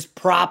versus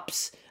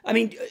props? I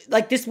mean,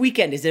 like this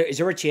weekend, is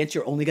there a chance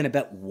you're only going to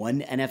bet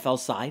one NFL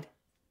side?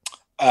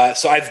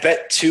 So I've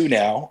bet two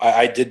now.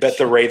 I did bet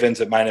the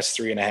Ravens at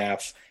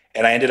 -3.5,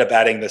 and I ended up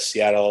adding the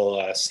Seattle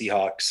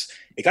Seahawks.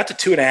 It got to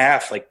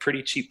 2.5, like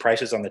pretty cheap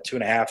prices on the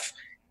 2.5.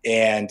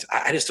 And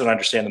I just don't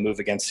understand the move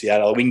against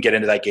Seattle. We can get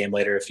into that game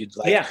later if you'd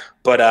like. Yeah.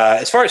 But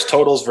as far as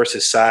totals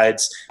versus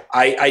sides,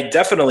 I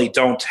definitely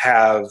don't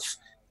have –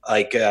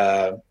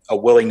 a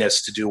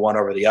willingness to do one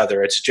over the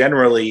other. It's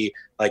generally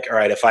like, all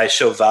right, if I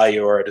show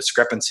value or a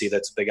discrepancy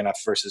that's big enough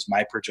versus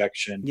my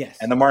projection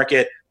and the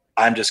market,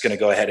 I'm just going to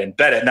go ahead and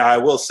bet it. Now, I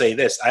will say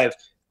this.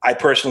 I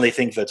personally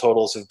think the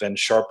totals have been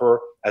sharper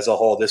as a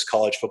whole this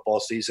college football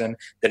season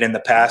than in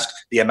the past.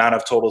 The amount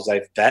of totals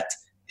I've bet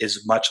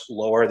is much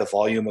lower. The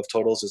volume of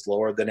totals is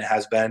lower than it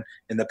has been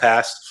in the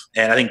past.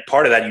 And I think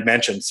part of that, you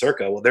mentioned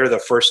Circa. Well, they're the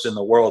first in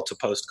the world to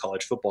post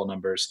college football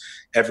numbers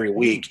every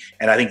week.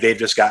 And I think they've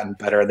just gotten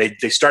better.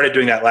 They started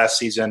doing that last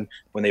season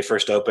when they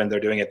first opened. They're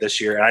doing it this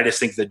year. And I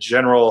just think the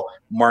general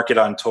market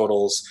on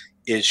totals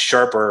is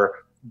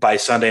sharper by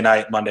Sunday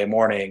night, Monday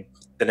morning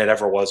than it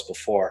ever was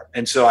before.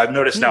 And so I've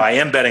noticed now I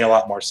am betting a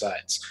lot more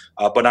sides,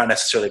 but not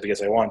necessarily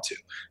because I want to.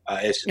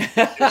 It's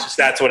just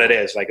that's what it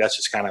is. Like that's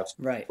just kind of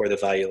where the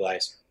value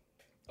lies.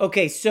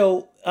 Okay,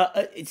 so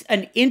it's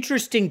an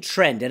interesting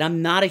trend, and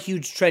I'm not a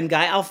huge trend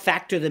guy. I'll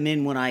factor them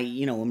in when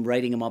I'm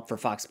writing them up for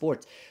Fox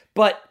Sports.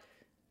 But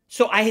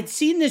so I had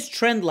seen this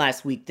trend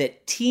last week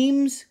that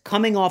teams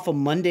coming off a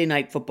Monday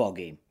night football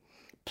game,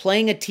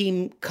 playing a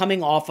team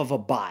coming off of a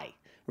bye,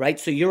 right?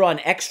 So you're on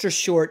extra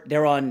short,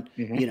 they're on,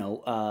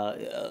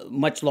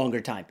 much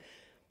longer time.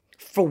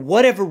 For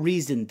whatever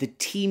reason, the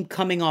team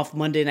coming off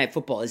Monday Night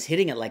Football is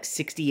hitting at like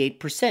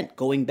 68%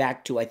 going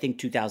back to, I think,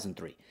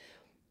 2003.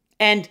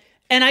 And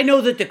I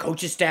know that the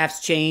coaching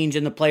staffs change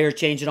and the players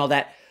change and all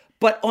that,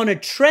 but on a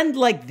trend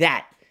like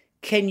that,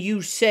 can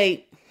you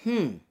say,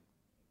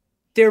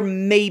 there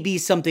may be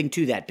something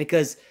to that?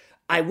 Because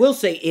I will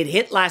say it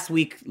hit last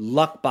week,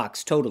 luck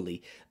box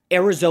totally.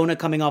 Arizona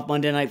coming off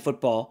Monday Night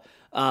Football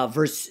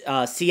versus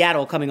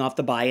Seattle coming off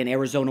the bye, and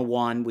Arizona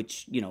won,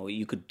 which,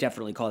 you could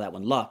definitely call that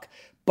one luck.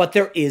 But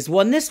there is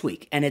one this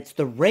week, and it's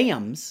the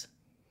Rams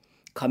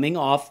coming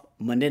off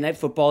Monday Night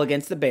Football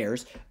against the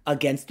Bears,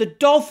 against the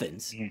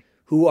Dolphins,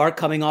 who are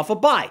coming off a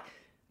bye.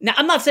 Now,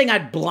 I'm not saying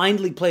I'd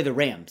blindly play the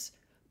Rams,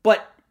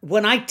 but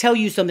when I tell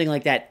you something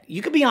like that,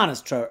 you can be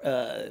honest,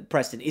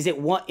 Preston. Is it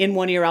in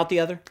one ear, out the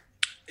other?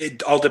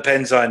 It all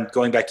depends on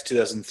going back to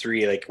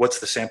 2003. Like, what's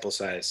the sample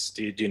size?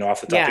 Do you know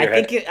off the top of your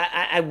head?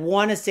 Yeah, I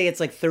want to say it's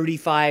like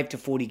 35 to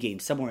 40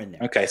 games, somewhere in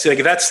there. Okay, so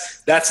like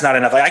that's not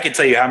enough. Like, I can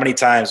tell you how many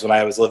times when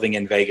I was living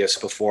in Vegas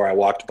before I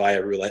walked by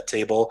a roulette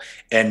table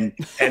and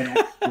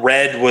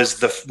red was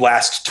the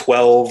last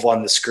 12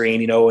 on the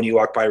screen. When you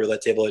walk by a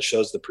roulette table, it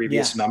shows the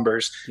previous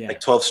numbers, like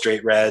 12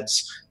 straight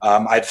reds.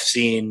 I've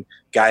seen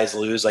guys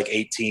lose like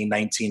 18,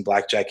 19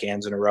 blackjack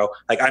hands in a row.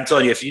 Like, I'm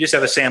telling you, if you just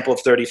have a sample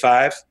of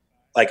 35,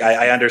 like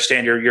I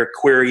understand you're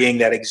querying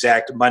that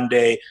exact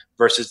Monday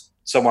versus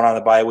someone on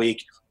the bye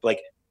week.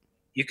 Like,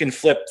 you can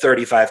flip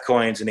 35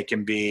 coins and it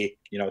can be,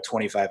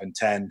 25 and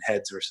 10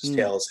 heads versus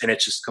tails. And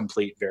it's just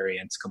complete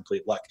variance,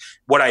 complete luck.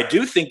 What I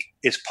do think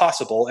is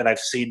possible, and I've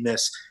seen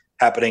this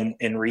happening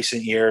in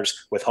recent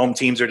years with home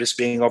teams are just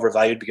being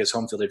overvalued because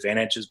home field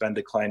advantage has been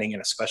declining,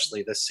 and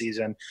especially this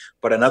season.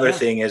 But another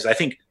thing is I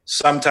think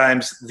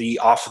sometimes the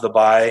off the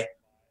bye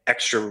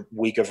extra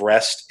week of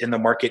rest in the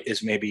market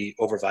is maybe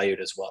overvalued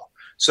as well.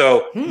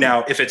 So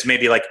now if it's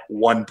maybe like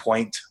 1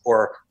 point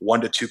or 1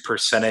 to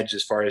 2%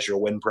 as far as your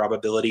win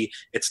probability,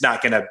 it's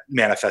not going to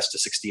manifest to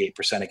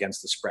 68%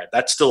 against the spread.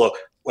 That's still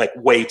like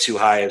way too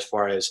high as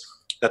far as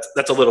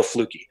that's a little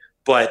fluky.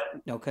 But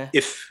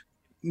if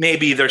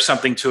maybe there's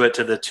something to it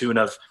to the tune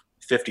of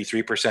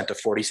 53% to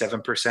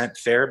 47%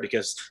 fair,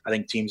 because I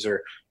think teams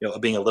are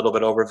being a little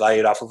bit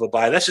overvalued off of a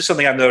bye. That's just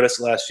something I've noticed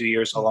the last few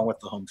years along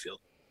with the home field.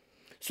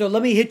 So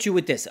let me hit you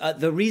with this.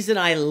 The reason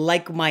I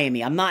like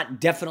Miami, I'm not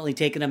definitely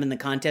taking them in the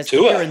contest,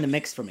 Tua. but they're in the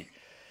mix for me.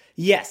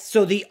 Yes,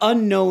 so the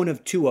unknown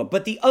of Tua,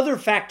 but the other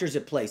factors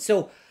at play.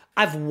 So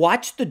I've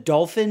watched the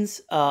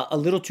Dolphins a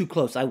little too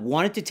close. I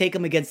wanted to take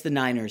them against the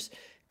Niners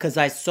because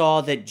I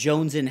saw that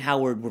Jones and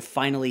Howard were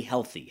finally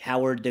healthy.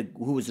 Howard,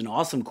 who was an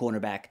awesome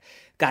cornerback,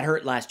 got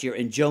hurt last year,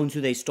 and Jones,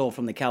 who they stole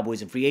from the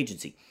Cowboys in free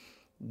agency.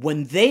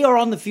 When they are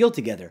on the field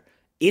together,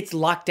 it's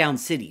lockdown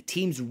city.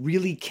 Teams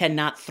really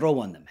cannot throw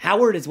on them.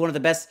 Howard is one of the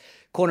best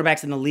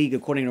cornerbacks in the league,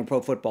 according to Pro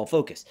Football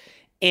Focus.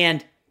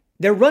 And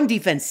their run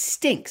defense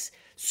stinks.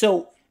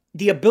 So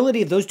the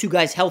ability of those two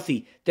guys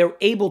healthy, they're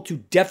able to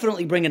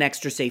definitely bring an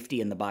extra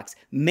safety in the box,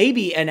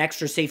 maybe an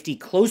extra safety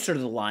closer to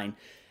the line,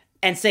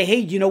 and say, hey,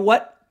 you know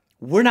what?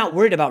 We're not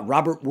worried about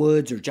Robert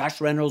Woods or Josh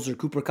Reynolds or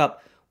Cooper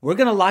Kupp. We're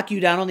going to lock you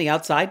down on the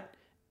outside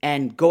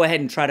and go ahead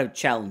and try to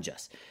challenge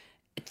us.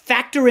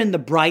 Factor in the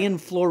Brian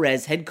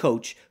Flores head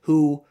coach,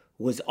 who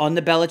was on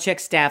the Belichick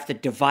staff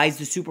that devised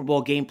the Super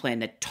Bowl game plan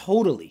that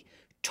totally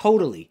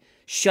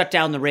shut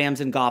down the Rams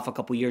and Goff a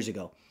couple years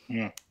ago.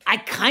 Yeah. I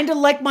kind of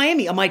like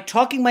Miami. Am I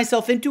talking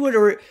myself into it,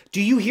 or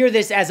do you hear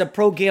this as a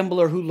pro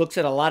gambler who looks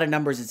at a lot of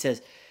numbers and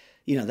says,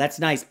 that's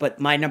nice, but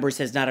my number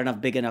says not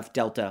enough, big enough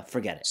delta,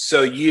 forget it?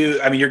 So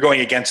you're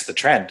going against the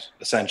trend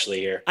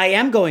essentially here. I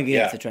am going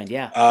against the trend,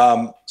 yeah.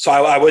 So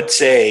I would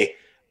say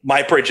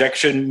my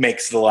projection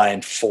makes the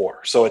line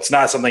 4. So it's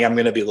not something I'm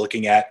going to be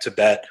looking at to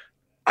bet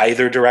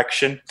either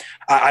direction.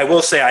 I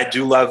will say I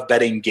do love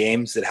betting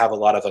games that have a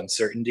lot of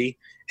uncertainty.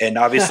 And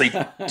obviously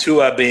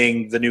Tua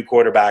being the new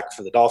quarterback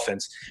for the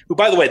Dolphins, who,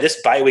 by the way, this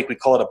bye week, we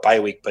call it a bye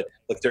week, but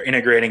look, they're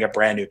integrating a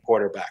brand new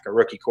quarterback, a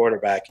rookie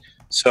quarterback.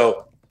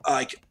 So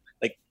like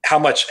how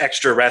much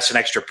extra rest and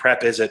extra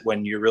prep is it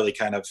when you're really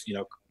kind of,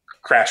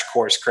 crash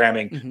course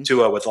cramming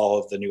Tua with all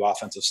of the new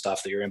offensive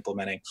stuff that you're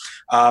implementing?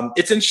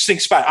 It's an interesting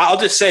spot. I'll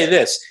just say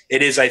this.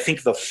 It is, I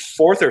think, the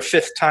 4th or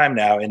 5th time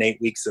now in 8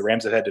 weeks the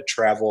Rams have had to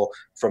travel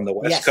from the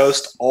West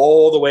Coast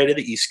all the way to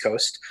the East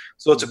Coast.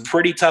 So it's a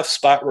pretty tough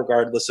spot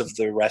regardless of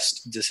the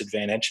rest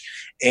disadvantage.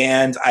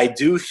 And I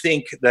do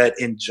think that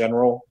in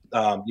general,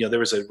 there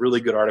was a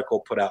really good article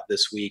put out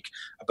this week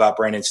about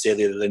Brandon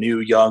Staley, the new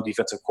young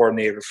defensive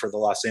coordinator for the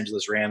Los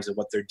Angeles Rams, and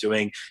what they're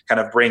doing,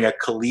 kind of bring a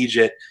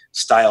collegiate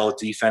style of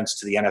defense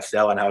to the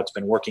NFL and how it's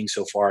been working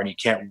so far. And you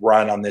can't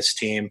run on this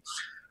team.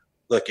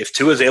 Look, if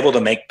Tua is able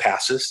to make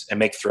passes and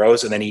make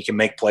throws, and then he can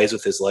make plays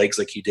with his legs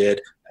like he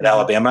did at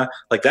Alabama,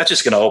 that's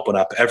just going to open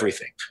up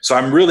everything. So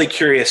I'm really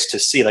curious to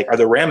see, are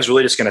the Rams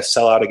really just going to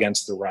sell out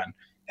against the run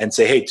and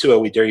say, hey, Tua,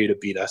 we dare you to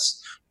beat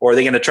us? Or are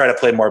they going to try to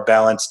play more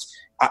balanced?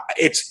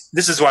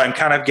 This is what I'm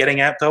kind of getting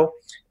at, though.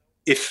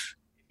 If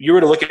you were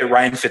to look at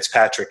Ryan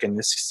Fitzpatrick in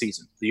this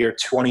season, the year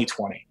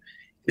 2020,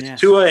 it's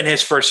Tua in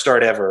his first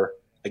start ever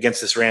against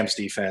this Rams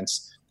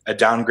defense, a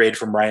downgrade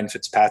from Ryan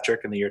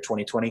Fitzpatrick in the year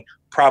 2020?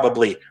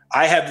 Probably.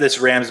 I have this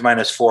Rams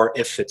 -4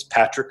 if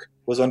Fitzpatrick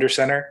was under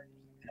center.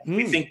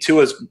 We think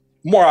Tua's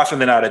more often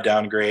than not a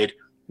downgrade.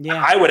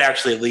 Yeah. I would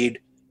actually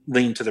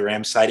lean to the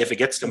Rams side. If it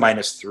gets to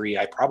 -3,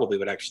 I probably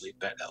would actually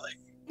bet LA.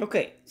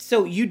 Okay,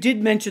 so you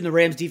did mention the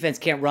Rams defense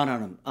can't run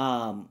on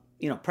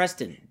them.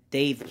 Preston,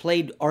 they've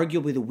played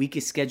arguably the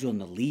weakest schedule in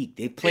the league.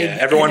 They've played. Yeah,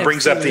 everyone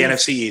brings up the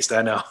NFC East.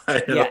 I know.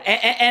 Yeah,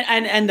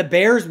 and the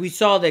Bears, we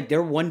saw that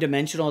they're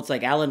one-dimensional. It's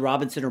like Allen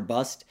Robinson or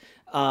bust.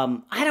 I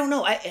don't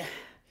know.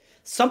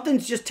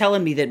 Something's just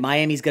telling me that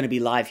Miami's going to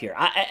be live here.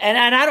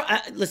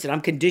 Listen,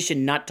 I'm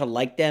conditioned not to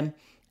like them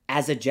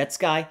as a Jets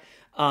guy,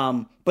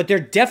 but they're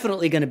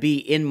definitely going to be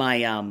in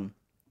my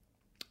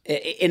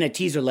in a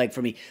teaser leg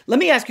for me. Let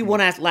me ask you one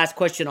last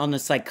question on the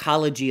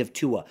psychology of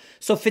Tua.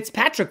 So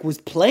Fitzpatrick was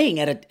playing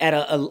at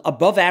a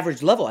above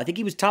average level. I think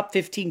he was top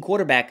 15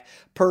 quarterback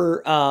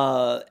per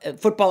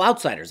Football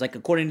Outsiders,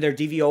 according to their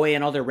DVOA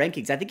and all their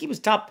rankings. I think he was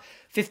top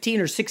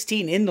 15 or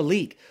 16 in the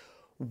league.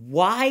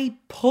 Why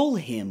pull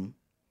him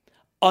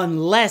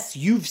unless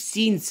you've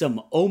seen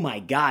some, oh my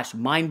gosh,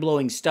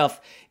 mind-blowing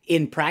stuff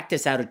in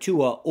practice out of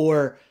Tua,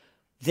 or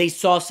they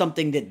saw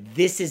something that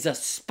this is a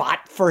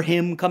spot for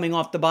him coming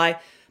off the bye?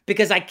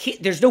 Because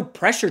there's no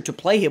pressure to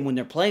play him when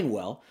they're playing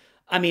well.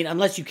 I mean,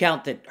 unless you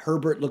count that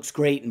Herbert looks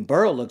great and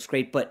Burrow looks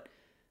great, but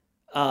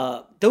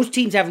those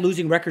teams have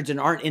losing records and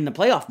aren't in the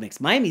playoff mix.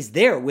 Miami's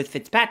there with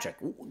Fitzpatrick.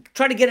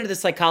 Try to get into the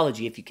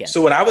psychology if you can.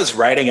 So when I was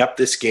writing up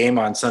this game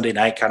on Sunday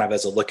night, kind of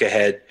as a look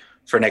ahead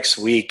for next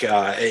week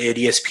at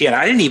ESPN,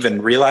 I didn't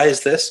even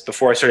realize this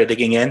before I started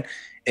digging in.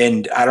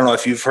 And I don't know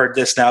if you've heard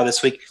this now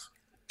this week.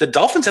 The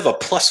Dolphins have a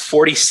plus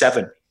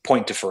 47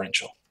 point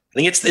differential. I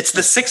think it's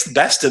the 6th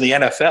best in the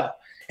NFL.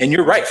 And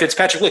you're right,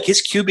 Fitzpatrick, look,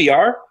 his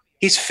QBR,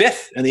 he's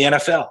 5th in the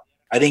NFL.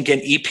 I think in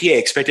EPA,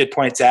 expected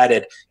points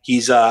added,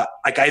 he's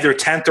like either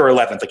 10th or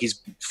 11th. Like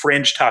he's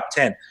fringe top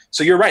 10.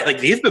 So you're right. Like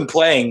they've been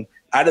playing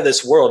out of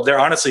this world. Their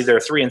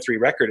 3-3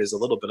 record is a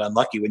little bit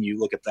unlucky when you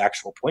look at the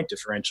actual point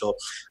differential.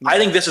 I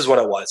think this is what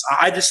it was.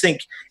 I just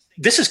think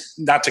this is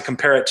not to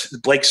compare it to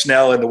Blake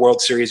Snell in the World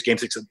Series Game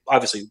 6.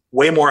 Obviously,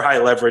 way more high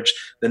leverage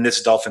than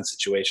this Dolphins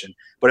situation.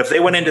 But if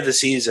they went into the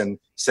season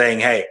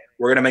saying, hey,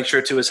 we're going to make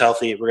sure Tua is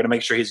healthy, we're going to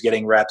make sure he's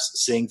getting reps,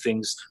 seeing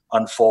things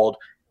unfold,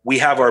 we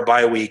have our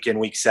bye week in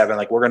week 7.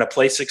 Like, we're going to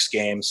play 6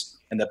 games,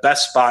 and the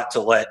best spot to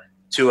let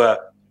Tua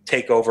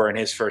take over in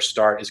his first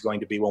start is going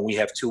to be when we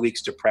have 2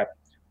 weeks to prep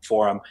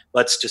for him.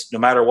 Let's just, no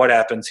matter what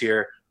happens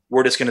here,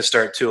 we're just going to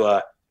start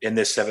Tua in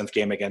this 7th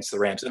game against the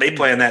Rams. And they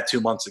planned that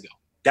 2 months ago.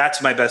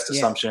 That's my best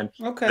assumption,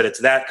 that it's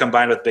that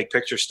combined with big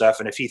picture stuff.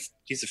 And if he's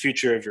the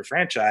future of your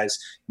franchise,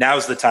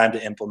 now's the time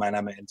to implement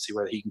him and see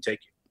where he can take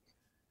you.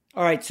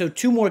 All right, so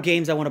 2 more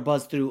games I want to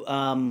buzz through.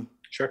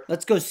 Sure.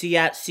 Let's go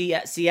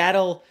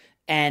Seattle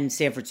and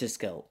San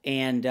Francisco.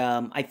 And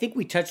I think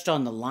we touched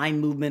on the line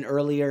movement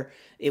earlier.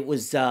 It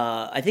was,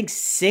 I think,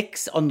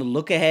 6 on the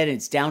look ahead, and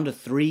it's down to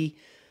 3.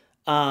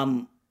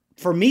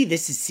 For me,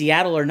 this is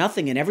Seattle or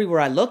nothing. And everywhere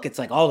I look, it's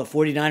like, oh, the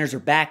 49ers are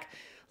back.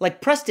 Like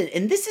Preston,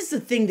 and this is the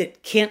thing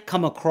that can't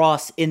come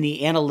across in the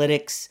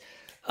analytics.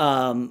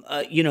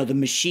 The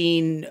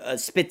machine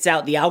spits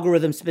out, the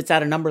algorithm spits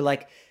out a number.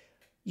 Like,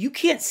 you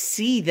can't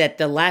see that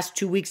the last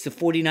 2 weeks the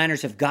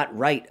 49ers have got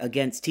right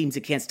against teams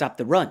that can't stop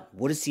the run.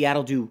 What does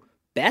Seattle do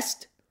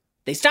best?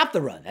 They stop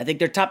the run. I think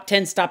they're top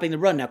 10 stopping the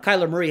run. Now,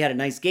 Kyler Murray had a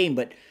nice game,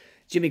 but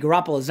Jimmy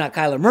Garoppolo is not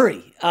Kyler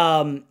Murray.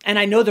 And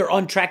I know they're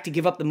on track to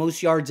give up the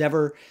most yards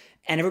ever,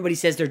 and everybody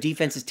says their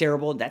defense is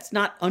terrible. That's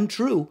not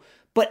untrue.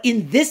 But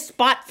in this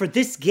spot for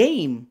this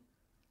game,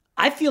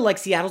 I feel like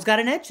Seattle's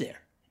got an edge there.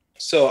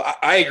 So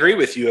I agree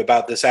with you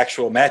about this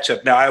actual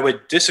matchup. Now, I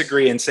would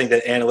disagree in saying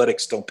that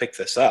analytics don't pick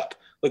this up.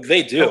 Look,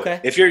 they do. Okay.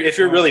 If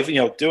you're really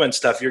doing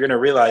stuff, you're going to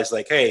realize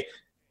like, hey,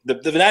 the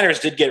Niners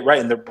did get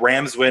right, and the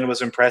Rams win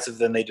was impressive.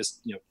 Then they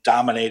just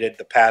dominated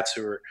the Pats,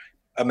 who were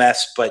a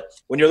mess. But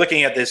when you're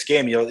looking at this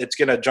game, it's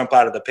going to jump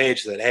out of the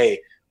page that,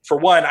 hey, for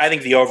one, I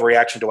think the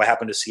overreaction to what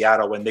happened to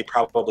Seattle when they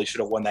probably should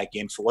have won that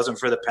game, if it wasn't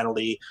for the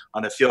penalty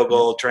on the field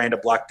goal, trying to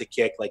block the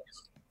kick, like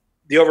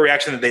the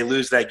overreaction that they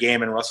lose that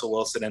game and Russell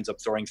Wilson ends up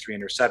throwing 3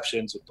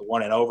 interceptions with the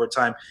 1 in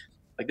overtime.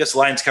 Like, this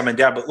line's coming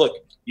down. But look,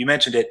 you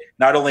mentioned it.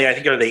 Not only I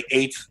think are they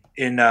 8th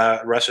in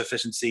rush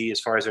efficiency as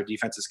far as their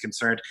defense is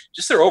concerned,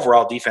 just their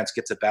overall defense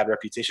gets a bad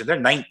reputation. They're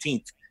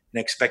 19th in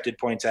expected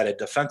points added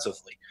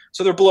defensively.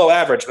 So they're below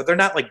average, but they're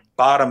not like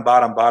bottom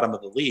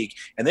of the league.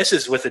 And this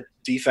is with a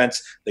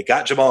defense that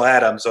got Jamal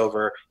Adams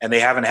over, and they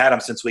haven't had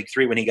him since week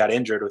 3 when he got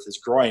injured with his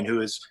groin,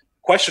 who is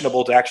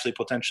questionable to actually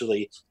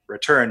potentially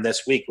return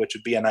this week, which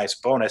would be a nice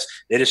bonus.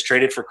 They just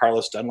traded for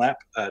Carlos Dunlap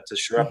to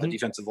shore up the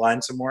defensive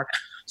line some more.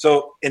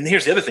 So, and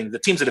here's the other thing. The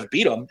teams that have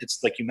beat them, it's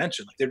like you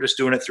mentioned, like they're just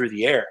doing it through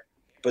the air.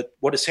 But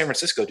what does San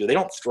Francisco do? They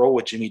don't throw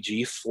with Jimmy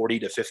G 40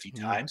 to 50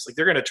 times. Like,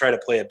 they're going to try to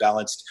play a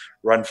balanced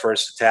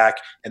run-first attack,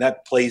 and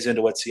that plays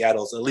into what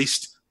Seattle's at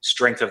least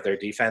strength of their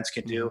defense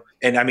can do.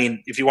 And, I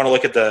mean, if you want to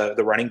look at the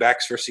running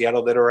backs for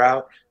Seattle that are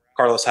out,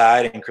 Carlos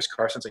Hyde and Chris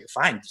Carson's like,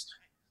 fine.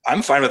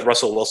 I'm fine with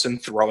Russell Wilson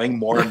throwing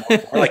more and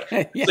more. Like,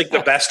 it's like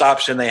the best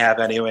option they have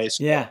anyways.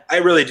 Yeah. I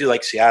really do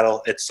like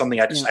Seattle. It's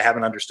something I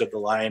haven't understood the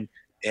line.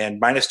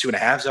 And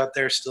 -2.5s out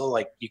there still,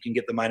 like, you can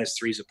get the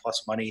 -3s at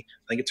plus money.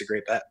 I think it's a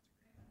great bet.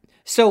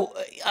 So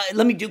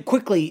let me do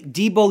quickly.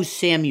 Deebo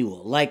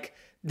Samuel, like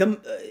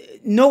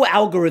no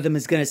algorithm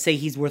is going to say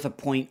he's worth a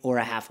point or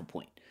a half a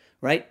point,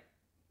 right?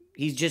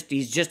 He's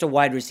just a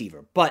wide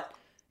receiver. But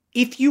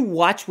if you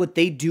watch what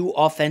they do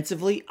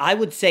offensively, I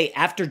would say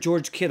after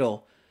George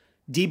Kittle,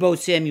 Deebo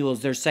Samuel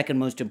is their second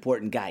most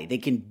important guy. They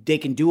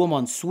can do him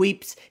on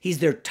sweeps. He's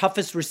their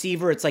toughest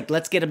receiver. It's like,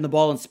 let's get him the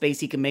ball in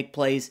space. He can make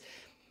plays.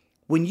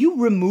 When you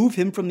remove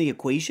him from the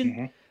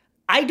equation,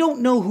 I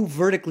don't know who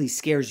vertically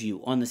scares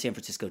you on the San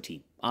Francisco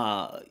team.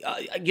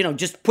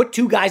 Just put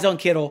 2 guys on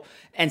Kittle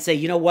and say,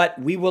 you know what,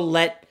 we will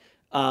let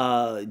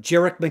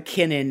Jerick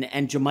McKinnon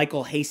and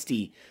JaMychal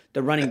Hasty,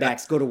 the running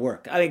backs, go to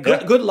work. I mean,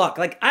 good luck.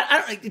 Like,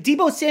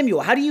 Deebo Samuel,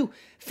 how do you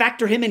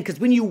factor him in? Because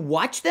when you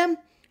watch them,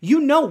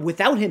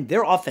 without him,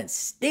 their offense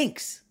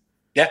stinks.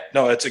 Yeah,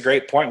 no, it's a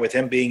great point. With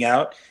him being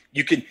out,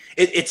 you could.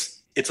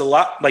 It's a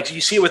lot like you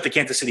see it with the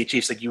Kansas City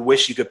Chiefs. Like, you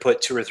wish you could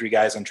put 2 or 3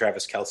 guys on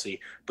Travis Kelce,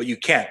 but you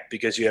can't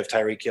because you have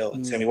Tyreek Hill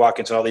and Sammy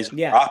Watkins and all these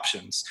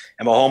options.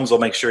 And Mahomes will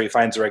make sure he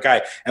finds the right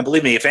guy. And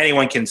believe me, if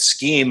anyone can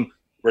scheme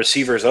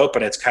receivers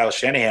open, it's Kyle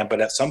Shanahan.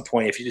 But at some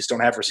point, if you just don't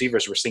have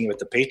receivers, we're seeing with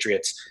the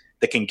Patriots,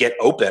 that can get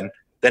open,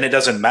 then it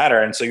doesn't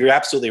matter. And so you're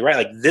absolutely right.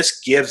 Like, this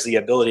gives the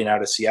ability now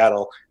to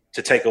Seattle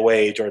to take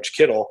away George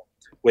Kittle,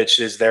 which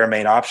is their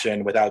main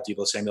option. Without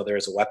Deebo Samuel, there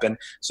is a weapon.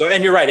 So,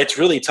 and you're right, it's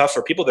really tough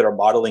for people that are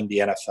modeling the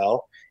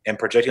NFL and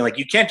projecting. Like,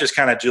 you can't just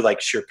kind of do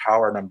like sheer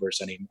power numbers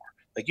anymore.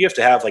 Like, you have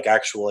to have like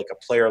actual, like a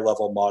player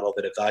level model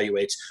that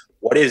evaluates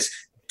what is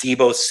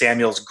Deebo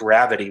Samuel's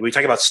gravity. We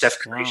talk about Steph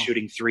Curry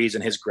shooting threes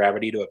and his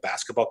gravity to a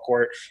basketball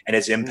court and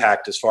his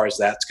impact as far as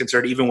that's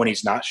concerned, even when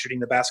he's not shooting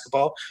the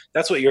basketball.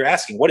 That's what you're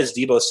asking. What is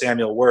Deebo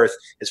Samuel worth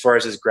as far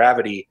as his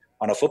gravity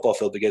on a football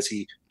field? Because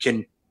he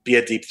can be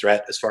a deep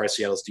threat as far as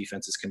Seattle's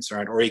defense is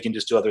concerned, or he can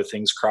just do other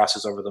things,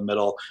 crosses over the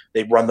middle.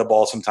 They run the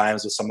ball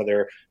sometimes with some of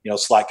their,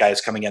 slot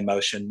guys coming in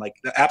motion. Like,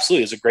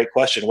 absolutely is a great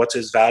question. What's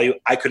his value?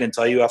 I couldn't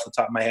tell you off the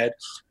top of my head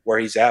where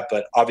he's at,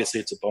 but obviously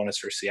it's a bonus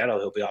for Seattle.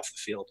 He'll be off the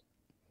field.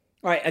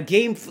 All right, a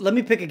game. Let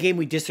me pick a game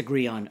we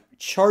disagree on: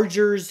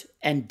 Chargers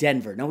and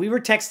Denver. Now, we were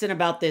texting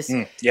about this,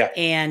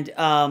 and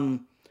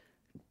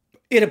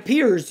it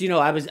appears,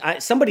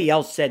 somebody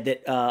else said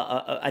that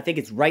I think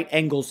it's Right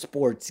Angle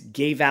Sports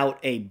gave out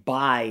a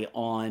buy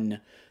on,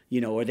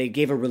 or they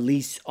gave a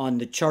release on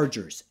the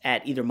Chargers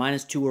at either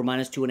 -2 or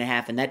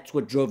 -2.5, and that's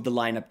what drove the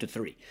line up to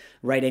 3.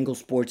 Right Angle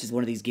Sports is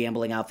one of these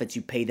gambling outfits.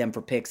 You pay them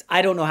for picks.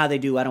 I don't know how they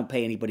do. I don't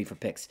pay anybody for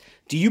picks.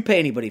 Do you pay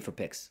anybody for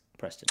picks,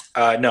 Preston?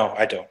 No,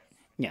 I don't.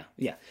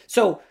 Yeah.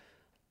 So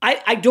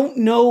I don't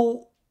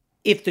know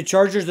if the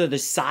Chargers are the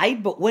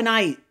side, but when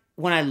I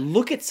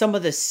look at some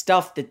of the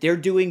stuff that they're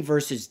doing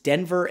versus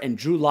Denver and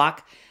Drew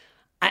Lock,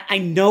 I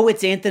know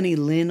it's Anthony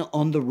Lynn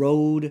on the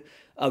road,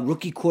 a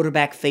rookie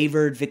quarterback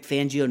favored, Vic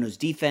Fangio knows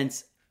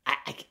defense.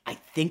 I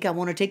think I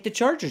want to take the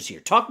Chargers here.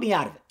 Talk me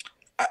out of it.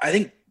 I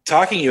think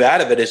talking you out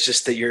of it is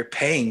just that you're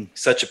paying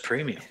such a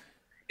premium.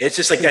 It's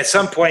just like at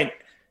some point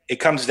it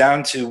comes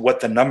down to what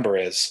the number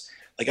is.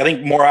 Like, I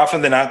think more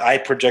often than not, I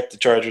project the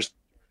Chargers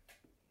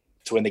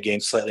to win the game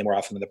slightly more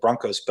often than the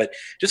Broncos. But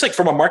just like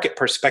from a market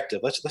perspective,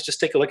 let's just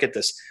take a look at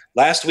this.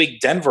 Last week,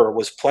 Denver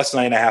was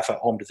 +9.5 at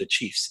home to the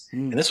Chiefs.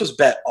 And this was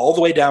bet all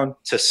the way down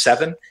to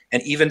 7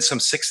 and even some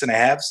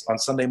 6.5s on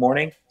Sunday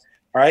morning.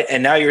 All right.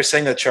 And now you're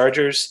saying the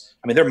Chargers,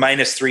 they're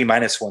 -3,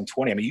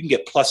 -120. You can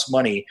get plus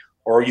money,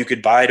 or you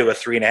could buy to a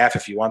 3.5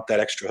 if you want that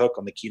extra hook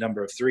on the key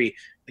number of 3.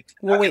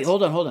 Well, wait,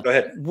 hold on. Go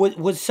ahead.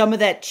 Was some of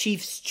that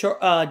Chiefs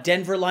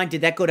Denver line,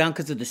 did that go down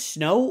because of the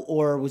snow,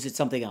 or was it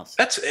something else?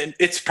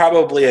 It's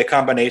probably a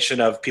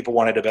combination of people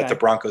wanted to bet the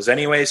Broncos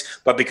anyways,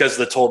 but because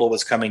the total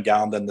was coming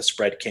down, then the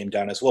spread came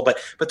down as well.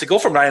 But to go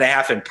from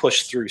 9.5 and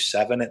push through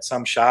 7 at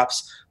some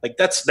shops, like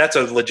that's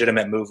a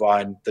legitimate move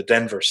on the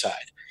Denver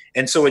side.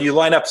 And so when you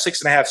line up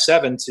 6.5,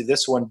 7 to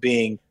this one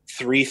being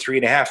 3,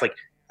 3.5, like,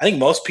 I think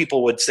most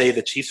people would say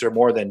the Chiefs are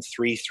more than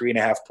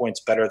 3.5 points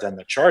better than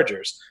the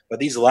Chargers. But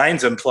these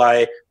lines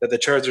imply that the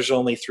Chargers are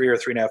only 3 or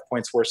 3.5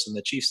 points worse than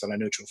the Chiefs on a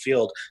neutral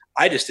field.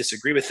 I just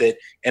disagree with it.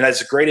 And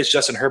as great as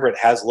Justin Herbert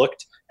has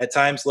looked at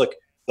times,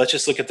 let's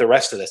just look at the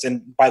rest of this.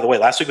 And by the way,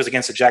 last week was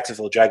against the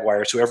Jacksonville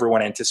Jaguars, who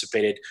everyone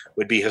anticipated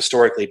would be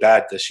historically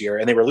bad this year.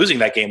 And they were losing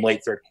that game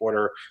late third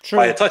quarter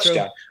by a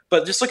touchdown.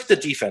 But just look at the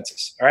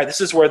defenses. All right,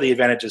 this is where the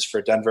advantage is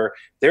for Denver.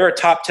 They're a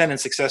top 10 in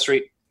success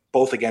rate,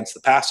 both against the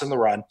pass and the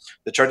run.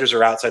 The Chargers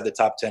are outside the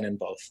top 10 in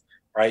both,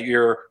 right?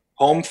 Your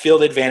home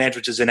field advantage,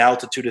 which is in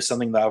altitude, is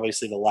something that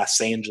obviously the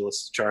Los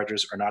Angeles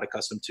Chargers are not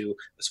accustomed to,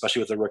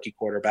 especially with a rookie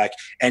quarterback.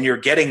 And you're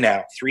getting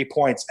now 3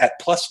 points at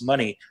plus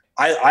money.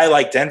 I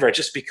like Denver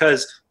just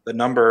because the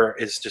number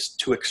is just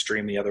too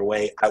extreme the other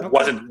way. I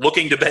wasn't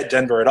looking to bet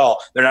Denver at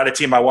all. They're not a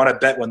team I want to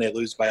bet when they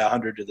lose by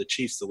 100 to the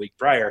Chiefs the week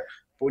prior.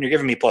 But when you're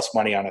giving me plus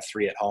money on a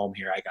 3 at home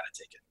here, I got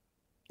to take it.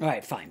 All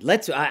right, fine.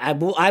 I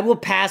will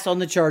pass on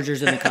the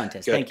Chargers in the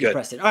contest. Thank you,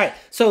 Preston. All right,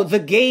 so the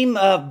game,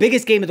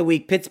 biggest game of the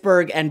week,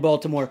 Pittsburgh and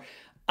Baltimore.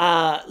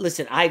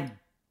 Listen, I've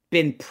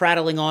been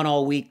prattling on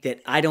all week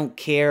that I don't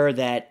care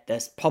that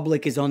the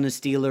public is on the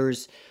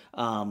Steelers,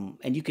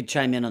 and you could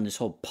chime in on this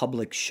whole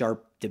public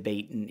sharp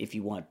debate if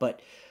you want,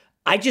 but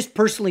I just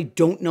personally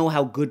don't know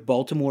how good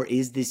Baltimore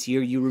is this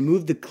year. You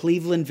remove the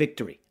Cleveland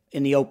victory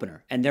in the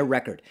opener and their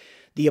record.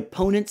 The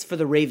opponents for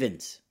the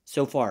Ravens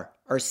so far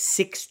are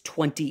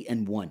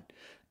 6-20-1.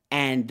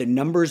 And the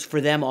numbers for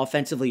them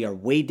offensively are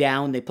way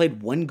down. They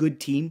played one good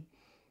team,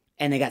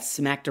 and they got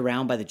smacked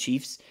around by the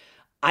Chiefs.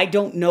 I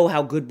don't know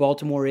how good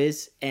Baltimore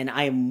is, and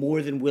I am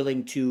more than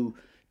willing to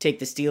take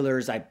the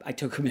Steelers. I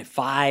took them at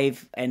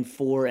 5 and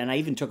 4, and I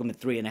even took them at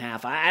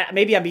 3.5.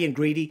 Maybe I'm being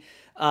greedy.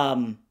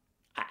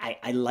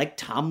 I like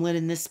Tomlin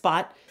in this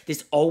spot.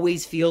 This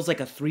always feels like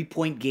a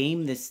 3-point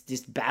game, this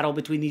battle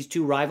between these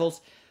two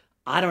rivals.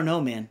 I don't know,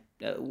 man.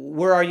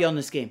 Where are you on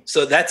this game?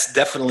 So that's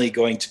definitely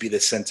going to be the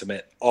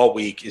sentiment all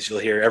week, is you'll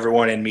hear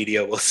everyone in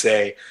media will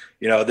say,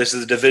 this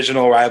is a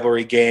divisional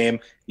rivalry game.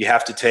 You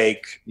have to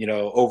take,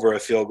 over a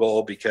field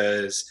goal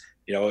because,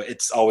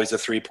 it's always a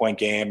 3-point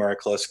game or a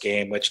close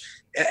game, which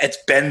it's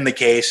been the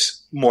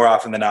case more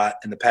often than not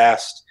in the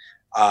past.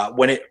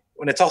 When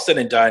it's all said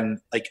and done,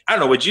 like, I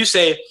don't know, would you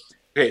say,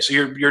 okay, so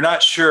you're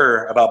not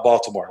sure about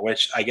Baltimore,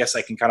 which I guess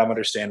I can kind of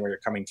understand where you're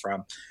coming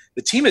from.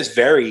 The team is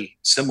very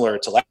similar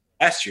to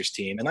last year's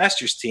team. And last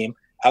year's team,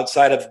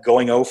 outside of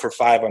going 0 for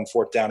 5 on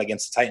 4th down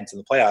against the Titans in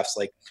the playoffs,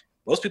 like,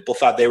 most people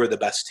thought they were the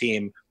best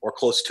team or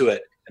close to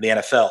it in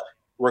the NFL.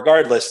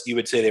 Regardless, you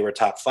would say they were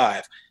top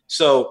 5.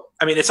 So,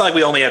 I mean, it's not like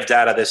we only have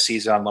data this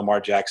season on Lamar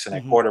Jackson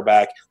at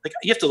quarterback. Like,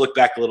 you have to look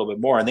back a little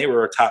bit more, and they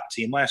were a top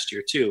team last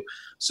year too.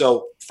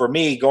 So for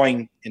me,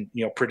 going and,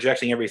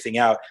 projecting everything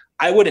out,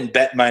 I wouldn't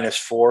bet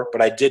 -4,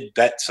 but I did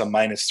bet some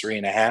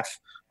 -3.5.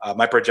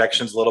 My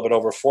projection's a little bit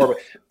over 4, but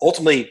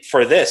ultimately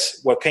for this,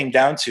 what came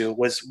down to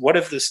was, what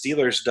have the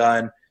Steelers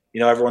done?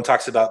 Everyone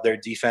talks about their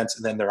defense,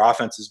 and then their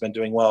offense has been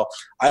doing well.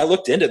 I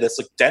looked into this.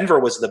 Like, Denver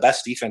was the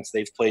best defense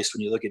they've placed when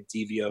you look at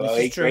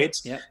DVOA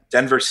grades. Yep.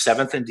 Denver's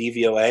 7th in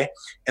DVOA,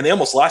 and they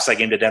almost lost that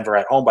game to Denver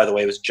at home, by the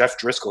way. It was Jeff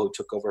Driscoll who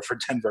took over for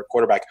Denver at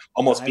quarterback,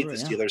 almost beat the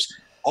Steelers.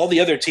 All the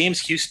other teams,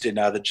 Houston,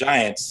 the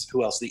Giants,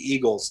 who else? The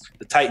Eagles,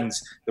 the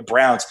Titans, the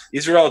Browns.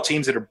 These are all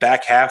teams that are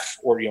back half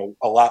or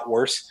a lot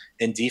worse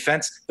in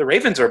defense. The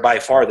Ravens are by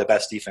far the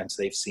best defense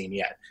they've seen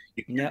yet.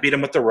 You can't beat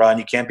them with the run.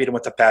 You can't beat them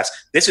with the pass.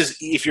 This is,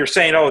 if you're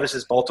saying, this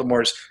is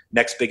Baltimore's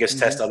next biggest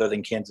test other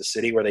than Kansas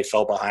City, where they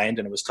fell behind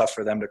and it was tough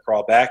for them to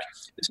crawl back,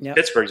 this is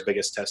Pittsburgh's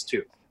biggest test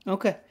too.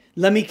 Okay.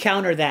 Let me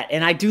counter that.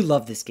 And I do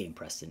love this game,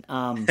 Preston.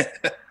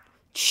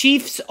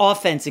 Chiefs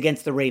offense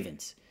against the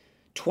Ravens,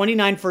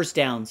 29 first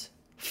downs,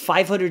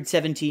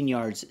 517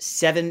 yards,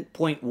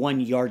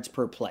 7.1 yards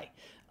per play.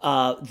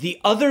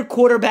 The other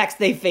quarterbacks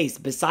they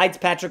faced, besides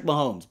Patrick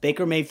Mahomes,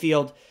 Baker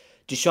Mayfield,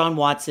 Deshaun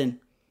Watson,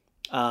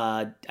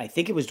 I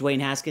think it was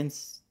Dwayne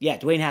Haskins. Yeah,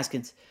 Dwayne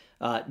Haskins,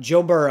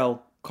 Joe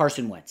Burrow,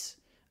 Carson Wentz.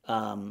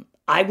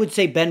 I would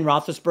say Ben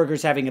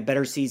Roethlisberger's having a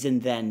better season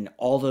than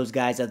all those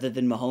guys other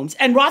than Mahomes.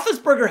 And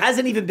Roethlisberger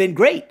hasn't even been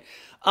great.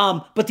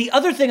 But the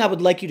other thing I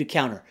would like you to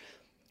counter,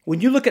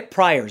 when you look at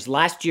priors,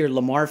 last year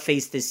Lamar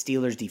faced this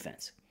Steelers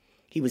defense.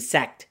 He was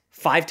sacked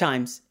 5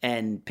 times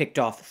and picked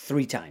off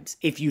 3 times.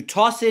 If you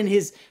toss in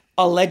his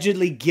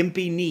allegedly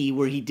gimpy knee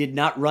where he did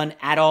not run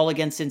at all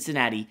against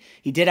Cincinnati,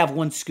 he did have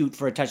 1 scoot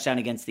for a touchdown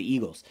against the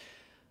Eagles.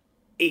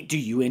 Do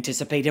you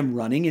anticipate him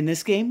running in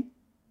this game?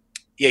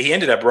 Yeah, he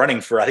ended up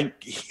running for, I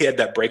think he had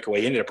that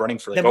breakaway. He ended up running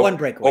for like one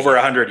breakaway, over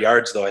 100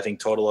 yards, though, I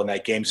think, total in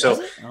that game.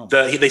 So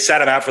they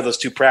sat him out for those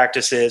 2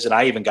 practices, and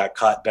I even got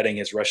caught betting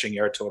his rushing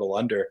yard total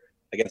under.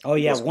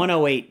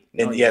 108.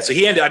 And so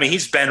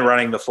he's been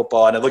running the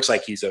football, and it looks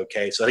like he's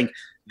okay. So I think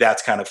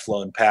that's kind of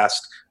flown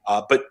past.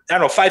 But I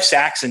don't know, 5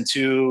 sacks in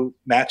 2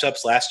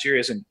 matchups last year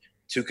isn't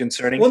too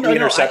concerning. 3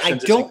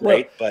 interceptions isn't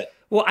great, but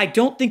I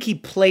don't think he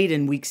played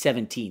in week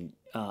 17.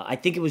 I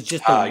think it was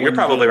just you're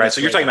probably right. So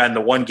you're talking about in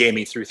the one game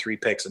he threw 3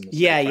 picks in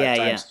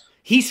times.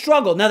 He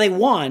struggled. Now they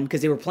won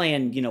because they were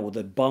playing, with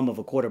the bum of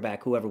a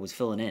quarterback, whoever was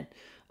filling in.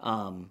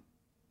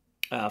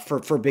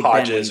 For Big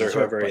Hodges Ben or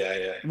whoever,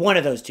 one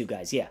of those 2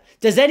 guys,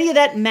 Does any of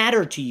that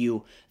matter to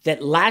you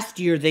that last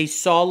year they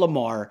saw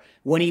Lamar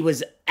when he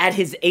was at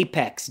his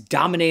apex,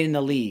 dominating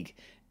the league,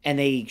 and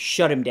they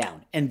shut him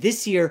down? And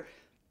this year,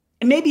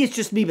 and maybe it's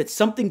just me, but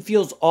something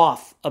feels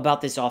off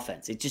about this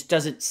offense. It just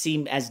doesn't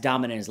seem as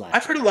dominant as last year.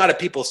 I've heard a lot of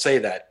people say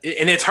that,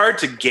 and it's hard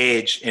to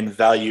gauge and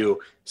value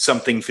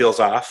something feels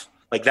off.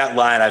 Like that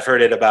line, I've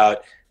heard it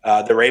about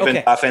the Ravens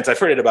offense. I've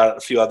heard it about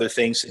a few other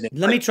things.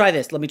 Let me try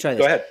this.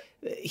 Go ahead.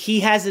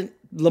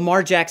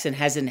 Lamar Jackson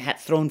hasn't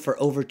thrown for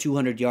over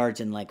 200 yards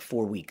in like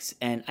 4 weeks.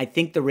 And I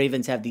think the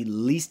Ravens have the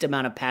least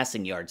amount of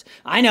passing yards.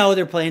 I know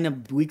they're playing a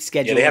weak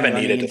schedule. Yeah, they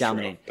haven't needed to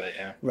dominate. But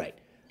right.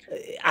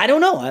 I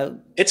don't know.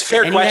 It's a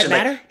fair question.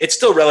 Like, it's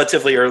still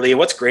relatively early.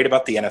 What's great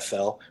about the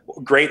NFL,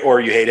 great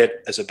or you hate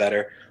it as a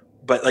better,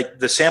 but like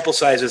the sample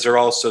sizes are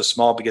all so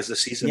small because the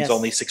season's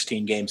only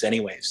 16 games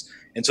anyways.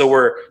 And so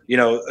we're,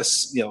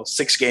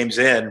 6 games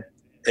in,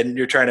 and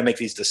you're trying to make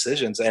these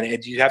decisions,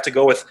 and you have to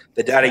go with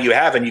the data you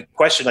have, and you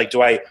question, like,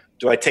 do I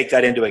take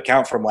that into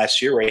account from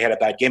last year where he had a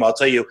bad game? I'll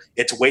tell you,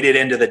 it's weighted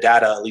into the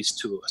data at least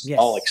to a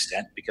small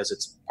extent because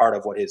it's part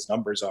of what his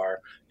numbers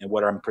are and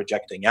what I'm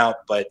projecting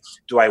out. But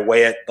do I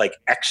weigh it like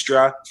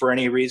extra for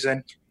any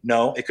reason?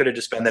 No, it could have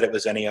just been that it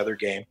was any other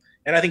game.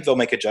 And I think they'll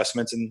make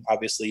adjustments, and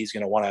obviously he's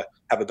going to want to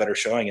have a better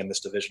showing in this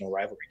divisional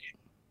rivalry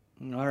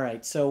game. All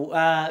right. So,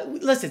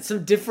 listen,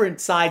 some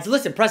different sides.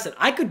 Listen, Preston,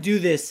 I could do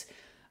this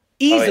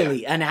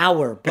easily an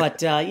hour, but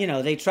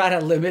they try to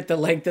limit the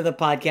length of the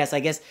podcast. I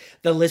guess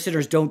the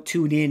listeners don't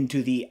tune in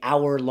to the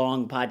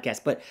hour-long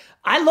podcast, but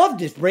I love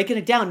just breaking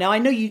it down. Now, I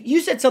know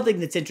you said something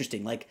that's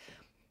interesting, like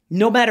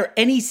no matter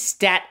any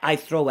stat I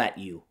throw at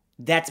you,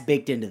 that's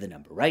baked into the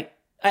number, right?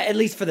 At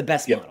least for the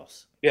best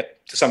models. Yeah,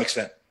 to some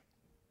extent.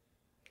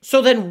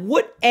 So then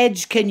what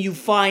edge can you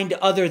find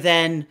other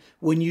than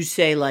when you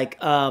say like,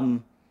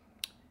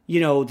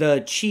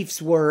 the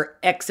Chiefs were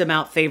X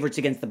amount favorites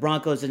against the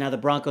Broncos and now the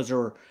Broncos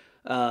are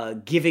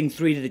giving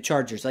 3 to the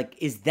Chargers? Like,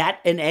 is that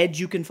an edge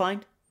you can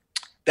find?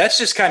 That's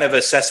just kind of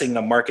assessing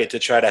the market to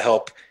try to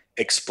help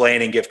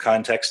explain and give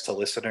context to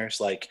listeners.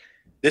 Like,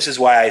 this is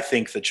why I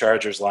think the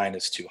Chargers line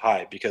is too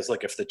high, because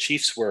look, if the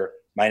Chiefs were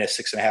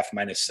 -6.5,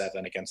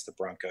 -7 against the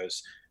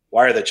Broncos,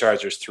 why are the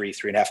Chargers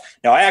 3.5?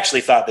 Now, I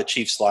actually thought the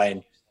Chiefs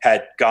line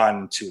had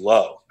gone too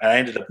low, and I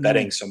ended up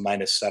betting some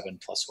 -7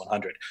 plus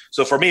 100.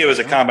 So for me, it was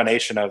a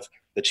combination of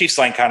the Chiefs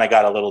line kind of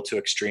got a little too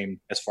extreme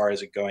as far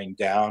as it going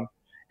down.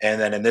 And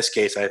then in this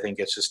case, I think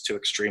it's just too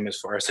extreme as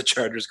far as the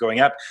Chargers going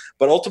up.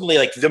 But ultimately,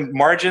 like, the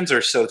margins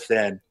are so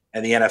thin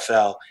and the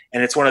NFL.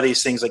 And it's one of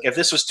these things, like if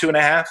this was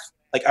 2.5,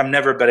 like I'm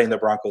never betting the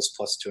Broncos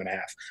plus 2.5.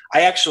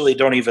 I actually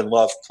don't even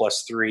love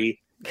 +3.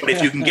 But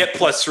if you can get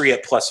 +3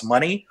 at plus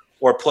money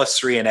or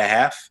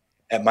 +3.5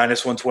 at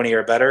 -120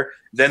 or better,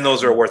 then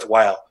those are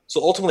worthwhile.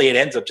 So ultimately it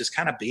ends up just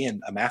kind of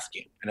being a math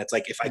game. And it's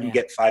like, if I can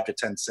get 5 to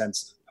 10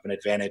 cents of an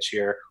advantage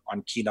here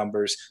on key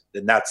numbers,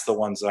 then that's the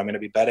ones that I'm going to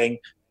be betting.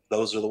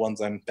 Those are the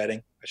ones I'm betting,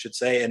 I should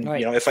say. And,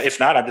 if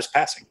not, I'm just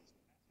passing.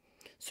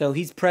 So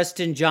he's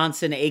Preston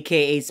Johnson,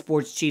 a.k.a.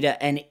 Sports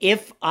Cheetah. And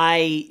if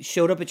I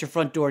showed up at your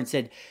front door and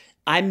said,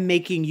 I'm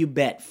making you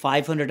bet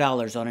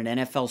 $500 on an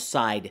NFL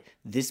side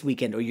this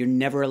weekend, or you're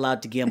never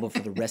allowed to gamble for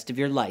the rest of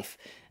your life,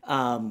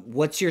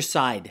 what's your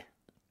side?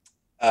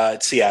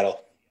 It's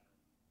Seattle.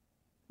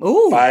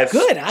 Ooh, 5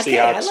 good. Okay,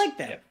 Seahawks. I like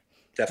that. Yeah,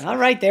 definitely. All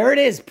right, there it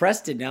is,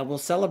 Preston. Now we'll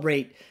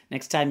celebrate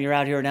next time you're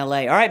out here in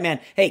LA. All right,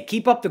 man. Hey,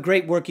 keep up the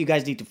great work. You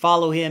guys need to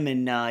follow him,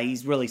 and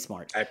he's really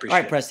smart. I appreciate it.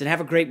 All right, Preston,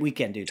 have a great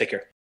weekend, dude. Take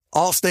care.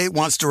 Allstate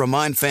wants to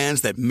remind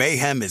fans that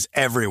mayhem is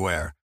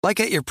everywhere, like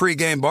at your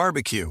pregame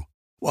barbecue.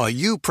 While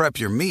you prep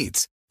your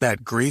meats,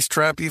 that grease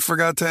trap you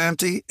forgot to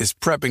empty is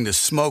prepping to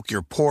smoke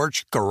your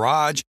porch,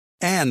 garage,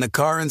 and the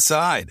car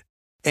inside.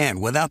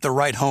 And without the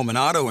right home and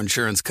auto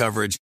insurance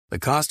coverage, the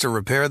cost to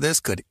repair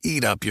this could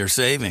eat up your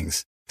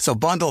savings. So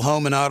bundle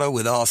home and auto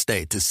with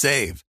Allstate to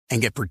save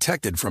and get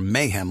protected from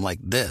mayhem like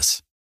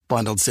this.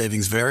 Bundled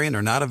savings vary and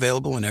are not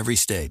available in every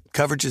state.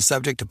 Coverage is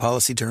subject to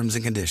policy terms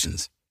and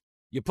conditions.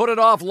 You put it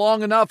off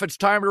long enough, it's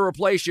time to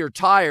replace your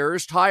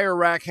tires. Tire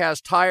Rack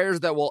has tires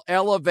that will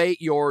elevate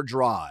your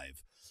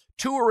drive.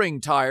 Touring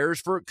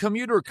tires for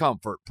commuter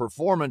comfort,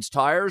 performance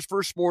tires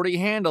for sporty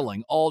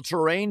handling,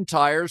 all-terrain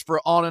tires for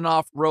on- and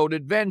off-road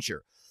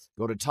adventure.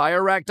 Go to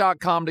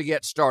TireRack.com to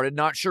get started.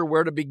 Not sure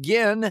where to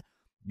begin?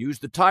 Use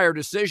the Tire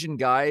Decision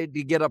Guide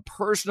to get a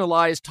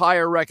personalized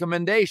tire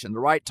recommendation, the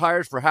right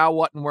tires for how,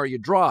 what, and where you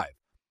drive.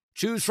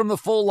 Choose from the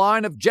full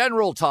line of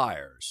General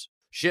Tires.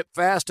 Ship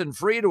fast and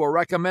free to a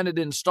recommended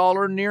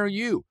installer near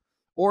you.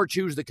 Or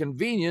choose the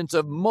convenience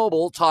of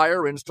mobile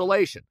tire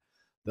installation.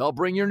 They'll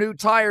bring your new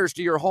tires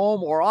to your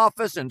home or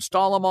office and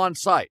install them on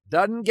site.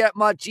 Doesn't get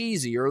much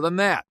easier than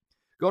that.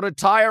 Go to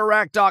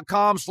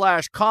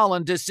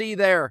TireRack.com/Colin to see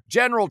their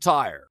General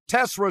Tire,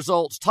 test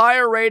results,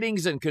 tire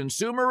ratings, and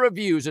consumer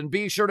reviews, and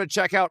be sure to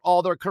check out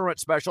all their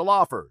current special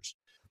offers.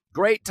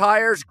 Great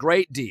tires,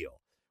 great deal.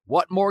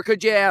 What more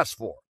could you ask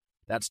for?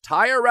 That's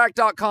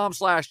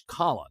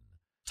TireRack.com/Colin.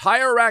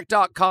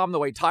 TireRack.com, the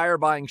way tire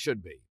buying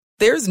should be.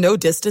 There's no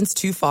distance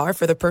too far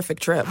for the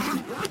perfect trip.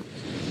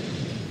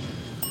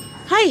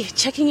 Hi,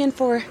 checking in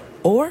for...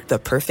 Or the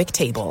perfect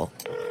table.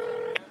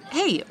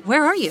 Hey,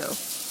 where are you?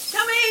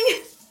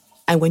 Coming!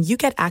 And when you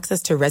get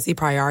access to Resi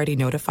Priority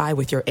Notify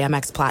with your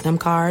Amex Platinum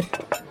card...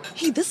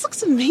 Hey, this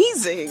looks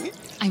amazing.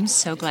 I'm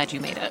so glad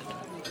you made it.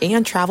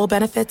 And travel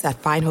benefits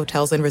at fine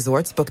hotels and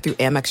resorts booked through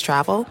Amex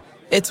Travel,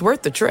 it's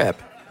worth the trip.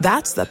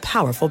 That's the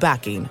powerful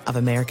backing of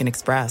American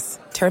Express.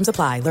 Terms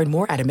apply. Learn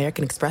more at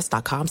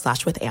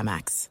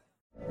americanexpress.com/withAmex.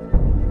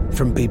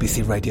 From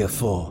BBC Radio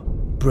 4,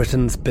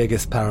 Britain's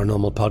biggest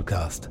paranormal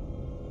podcast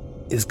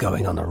is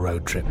going on a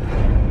road trip.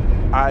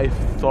 I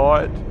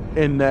thought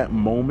in that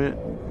moment,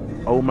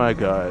 oh my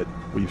God,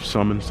 we've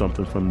summoned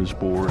something from this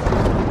board.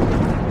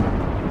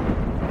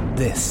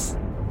 This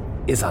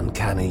is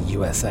Uncanny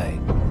USA.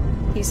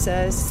 He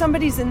says,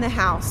 somebody's in the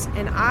house,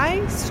 and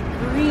I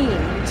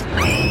screamed.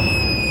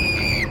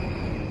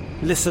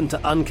 Listen to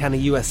Uncanny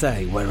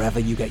USA wherever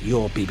you get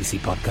your BBC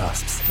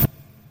podcasts,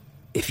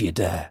 if you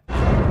dare.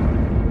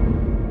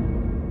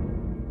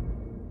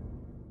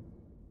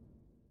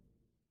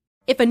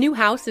 If a new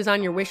house is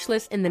on your wish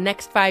list in the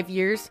next 5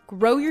 years,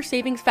 grow your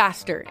savings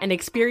faster and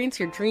experience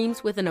your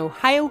dreams with an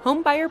Ohio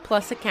Homebuyer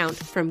Plus account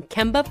from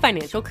Kemba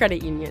Financial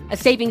Credit Union. A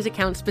savings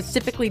account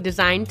specifically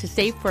designed to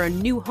save for a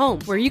new home,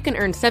 where you can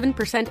earn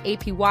 7%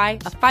 APY,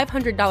 a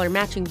 $500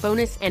 matching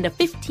bonus, and a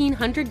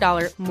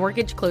 $1,500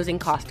 mortgage closing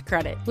cost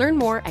credit. Learn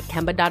more at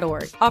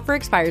Kemba.org. Offer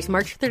expires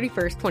March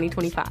 31st,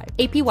 2025.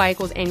 APY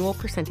equals annual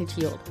percentage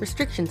yield.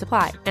 Restrictions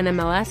apply.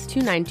 NMLS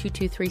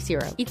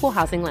 292230. Equal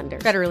housing lender.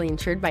 Federally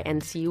insured by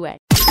NCUA.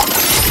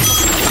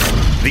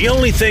 The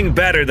only thing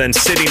better than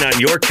sitting on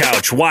your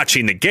couch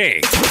watching the game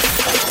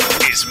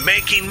is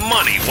making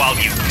money while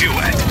you do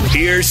it.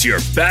 Here's your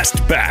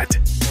best bet.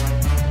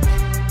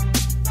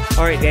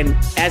 All right, and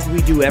as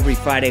we do every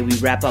Friday, we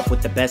wrap up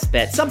with the best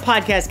bet. Some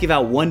podcasts give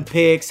out one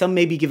pick, some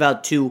maybe give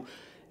out two.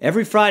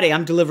 Every Friday,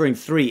 I'm delivering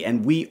 3,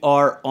 and we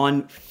are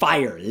on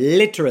fire,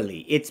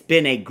 literally. It's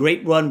been a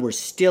great run. We're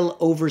still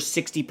over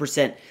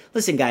 60%.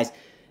 Listen, guys,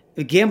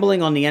 the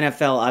gambling on the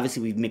NFL,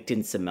 obviously we've mixed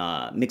in some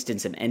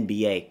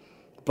NBA,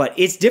 but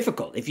it's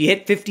difficult. If you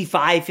hit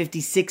 55,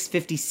 56,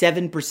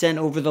 57%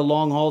 over the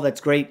long haul,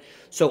 that's great.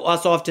 So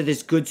us off to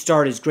this good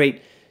start is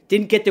great.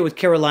 Didn't get there with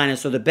Carolina,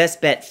 so the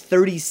best bet,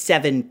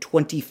 37,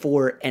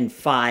 24, and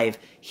 5.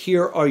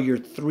 Here are your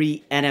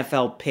 3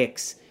 NFL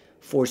picks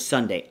for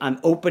Sunday. I'm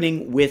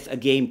opening with a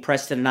game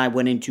Preston and I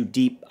went into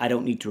deep. I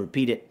don't need to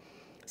repeat it.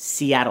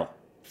 Seattle,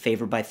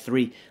 favored by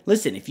 3.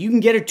 Listen, if you can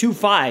get a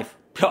 2-5,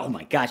 Oh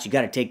my gosh, you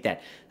got to take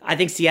that. I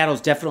think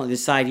Seattle's definitely the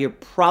side here.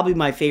 Probably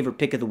my favorite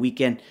pick of the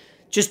weekend.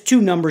 Just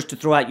two numbers to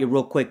throw at you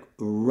real quick.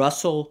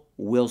 Russell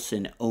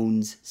Wilson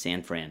owns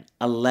San Fran.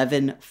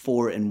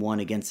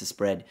 11-4-1 against the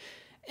spread.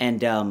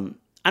 And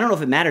I don't know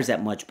if it matters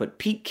that much, but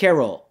Pete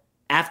Carroll,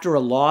 after a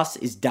loss,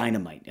 is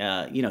dynamite.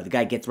 The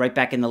guy gets right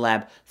back in the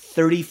lab.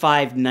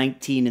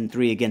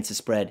 35-19-3 against the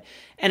spread.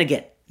 And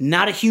again,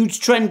 not a huge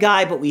trend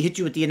guy, but we hit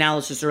you with the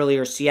analysis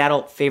earlier.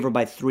 Seattle favored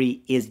by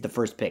 3 is the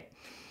first pick.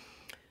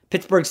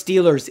 Pittsburgh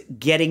Steelers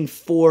getting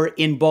 4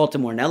 in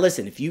Baltimore. Now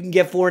listen, if you can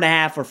get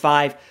 4.5 or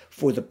 5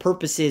 for the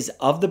purposes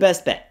of the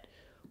best bet,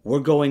 we're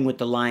going with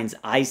the lines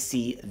I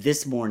see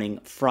this morning,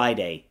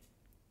 Friday,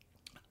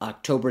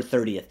 October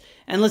 30th.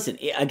 And listen,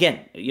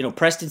 again,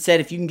 Preston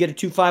said if you can get a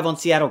 2-5 on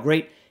Seattle,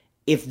 great.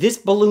 If this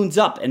balloons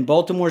up and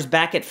Baltimore's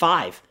back at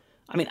 5,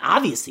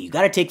 obviously you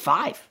got to take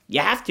 5. You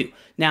have to.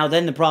 Now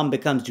then the problem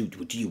becomes, do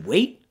you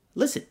wait?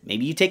 Listen,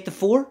 maybe you take the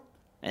 4.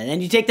 And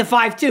then you take the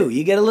 5 too.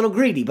 You get a little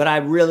greedy, but I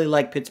really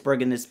like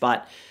Pittsburgh in this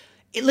spot.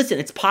 Listen,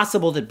 it's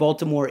possible that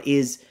Baltimore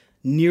is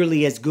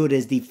nearly as good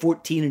as the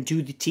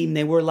 14-2 team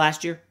they were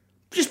last year.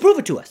 Just prove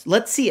it to us.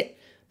 Let's see it.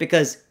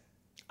 Because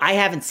I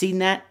haven't seen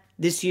that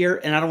this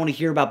year, and I don't want to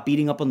hear about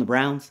beating up on the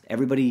Browns.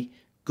 Everybody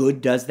good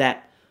does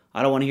that.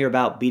 I don't want to hear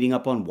about beating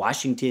up on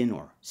Washington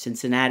or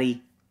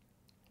Cincinnati.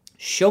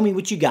 Show me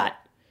what you got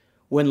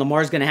when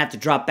Lamar's going to have to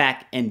drop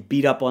back and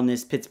beat up on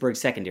this Pittsburgh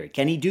secondary.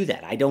 Can he do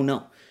that? I don't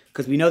know.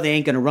 Because we know they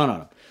ain't going to run on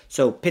them.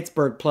 So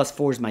Pittsburgh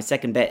 +4 is my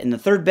second bet. And the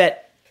third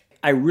bet,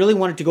 I really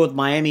wanted to go with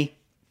Miami.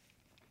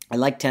 I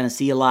like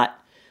Tennessee a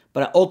lot.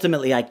 But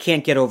ultimately, I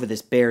can't get over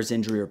this Bears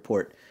injury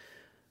report.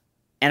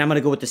 And I'm going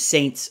to go with the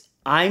Saints.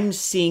 I'm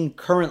seeing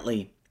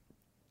currently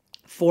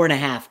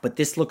 4.5, but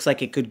this looks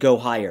like it could go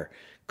higher.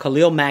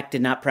 Khalil Mack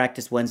did not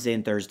practice Wednesday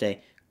and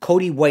Thursday.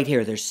 Cody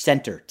Whitehair, their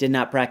center, did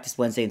not practice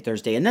Wednesday and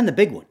Thursday. And then the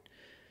big one,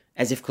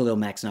 as if Khalil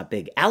Mack's not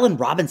big. Allen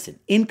Robinson,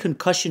 in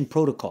concussion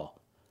protocol.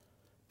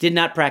 Did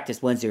not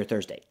practice Wednesday or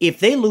Thursday. If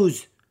they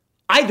lose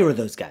either of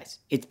those guys,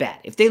 it's bad.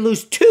 If they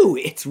lose 2,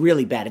 it's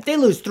really bad. If they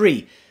lose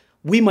 3,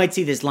 we might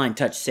see this line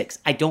touch 6.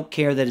 I don't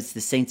care that it's the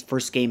Saints'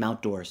 first game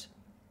outdoors.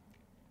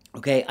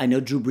 Okay, I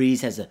know Drew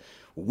Brees has a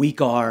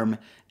weak arm,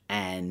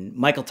 and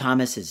Michael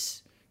Thomas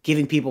is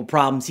giving people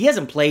problems. He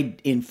hasn't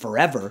played in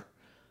forever.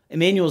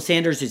 Emmanuel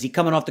Sanders, is he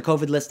coming off the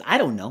COVID list? I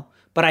don't know.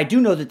 But I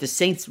do know that the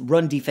Saints'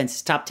 run defense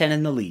is top 10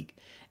 in the league.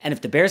 And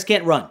if the Bears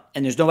can't run,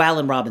 and there's no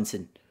Allen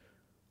Robinson,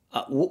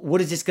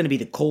 what is this going to be,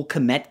 the Cole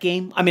Kmet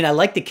game? I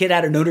like the kid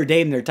out of Notre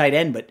Dame, their tight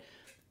end, but,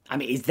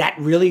 is that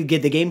really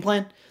the game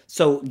plan?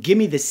 So give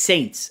me the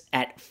Saints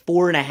at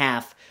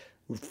 4.5,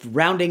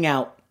 rounding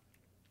out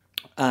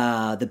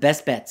the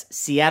best bets.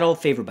 Seattle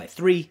favored by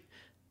 3,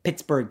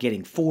 Pittsburgh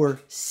getting 4,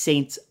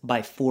 Saints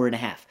by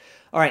 4.5.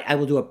 All right, I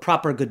will do a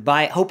proper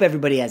goodbye. Hope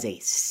everybody has a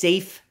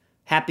safe,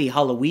 happy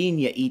Halloween.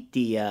 You eat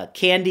the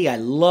candy. I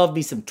love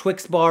me some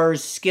Twix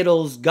bars,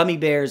 Skittles, gummy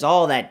bears,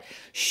 all that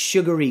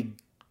sugary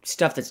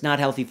stuff that's not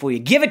healthy for you.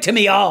 Give it to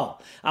me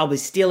all. I'll be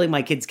stealing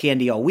my kids'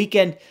 candy all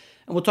weekend,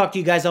 and we'll talk to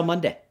you guys on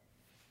Monday.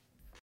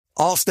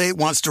 Allstate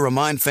wants to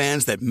remind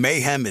fans that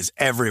mayhem is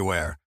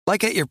everywhere,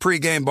 like at your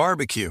pregame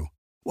barbecue.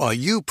 While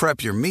you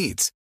prep your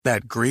meats,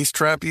 that grease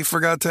trap you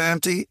forgot to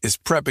empty is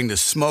prepping to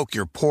smoke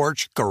your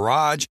porch,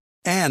 garage,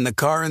 and the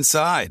car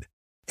inside.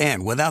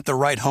 And without the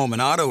right home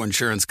and auto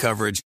insurance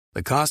coverage,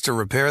 the cost to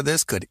repair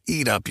this could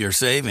eat up your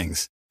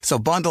savings. So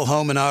bundle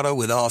home and auto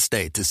with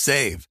Allstate to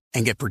save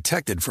and get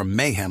protected from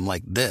mayhem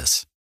like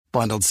this.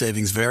 Bundled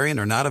savings vary and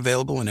are not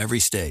available in every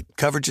state.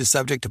 Coverage is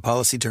subject to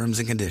policy terms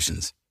and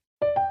conditions.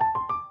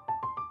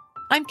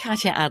 I'm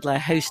Katya Adler,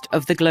 host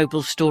of The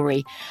Global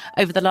Story.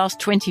 Over the last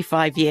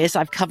 25 years,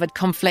 I've covered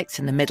conflicts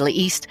in the Middle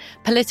East,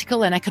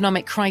 political and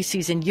economic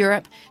crises in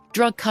Europe,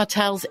 drug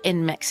cartels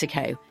in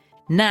Mexico.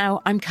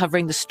 Now I'm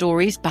covering the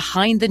stories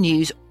behind the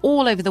news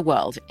all over the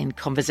world in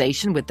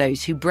conversation with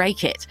those who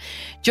break it.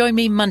 Join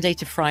me Monday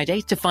to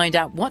Friday to find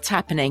out what's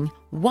happening,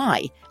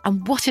 why,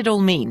 and what it all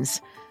means.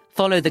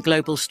 Follow The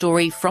Global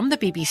Story from the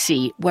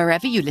BBC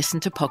wherever you listen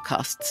to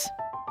podcasts.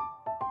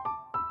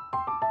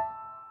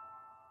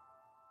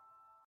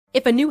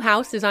 If a new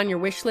house is on your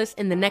wish list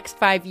in the next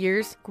 5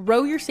 years,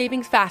 grow your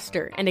savings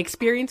faster and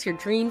experience your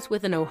dreams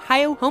with an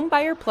Ohio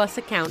Homebuyer Plus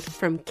account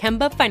from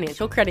Kemba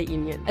Financial Credit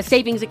Union. A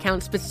savings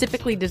account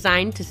specifically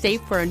designed to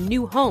save for a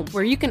new home,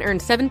 where you can earn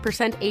 7%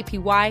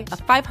 APY,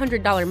 a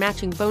 $500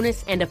 matching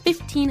bonus, and a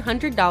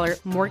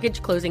 $1,500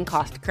 mortgage closing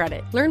cost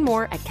credit. Learn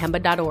more at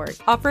Kemba.org.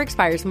 Offer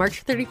expires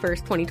March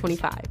 31st,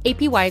 2025.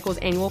 APY equals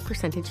annual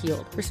percentage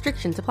yield.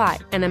 Restrictions apply.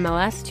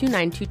 NMLS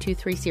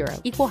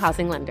 292230. Equal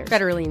housing lender.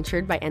 Federally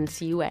insured by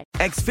NCUA.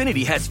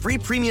 Xfinity has free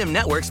premium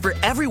networks for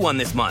everyone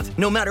this month,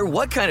 no matter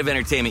what kind of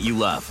entertainment you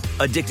love.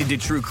 Addicted to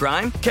true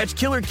crime? Catch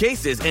killer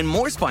cases and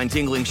more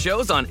spine-tingling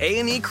shows on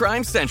A&E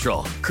Crime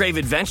Central. Crave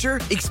adventure?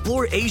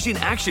 Explore Asian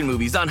action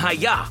movies on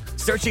Hi-YAH.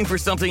 Searching for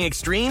something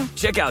extreme?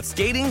 Check out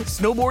skating,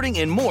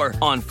 snowboarding, and more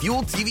on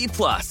Fuel TV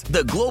Plus,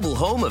 the global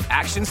home of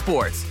action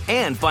sports.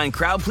 And find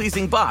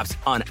crowd-pleasing bops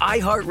on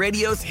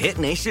iHeartRadio's Hit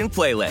Nation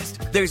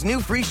playlist. There's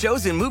new free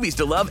shows and movies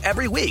to love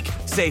every week.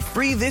 Say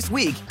free this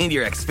week in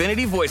your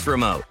Xfinity voice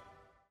remote.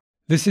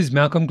 This is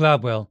Malcolm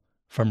Gladwell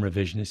from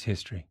Revisionist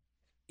History.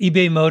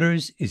 eBay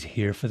Motors is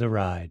here for the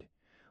ride.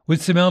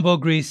 With some elbow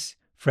grease,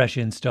 fresh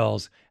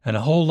installs, and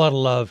a whole lot of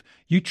love,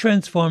 you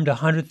transformed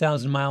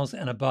 100,000 miles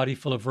and a body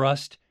full of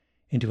rust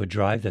into a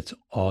drive that's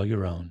all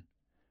your own.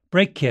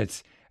 Brake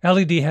kits,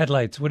 LED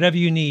headlights, whatever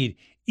you need,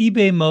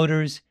 eBay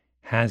Motors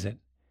has it.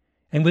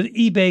 And with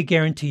eBay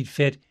Guaranteed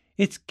Fit,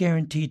 it's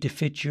guaranteed to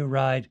fit your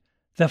ride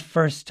the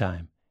first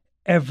time,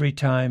 every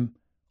time,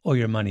 or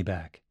your money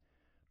back.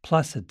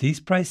 Plus, at these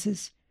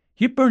prices,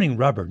 you're burning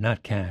rubber,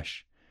 not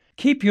cash.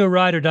 Keep your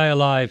ride or die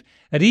alive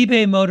at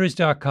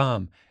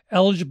ebaymotors.com.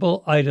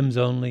 Eligible items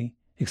only.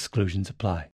 Exclusions apply.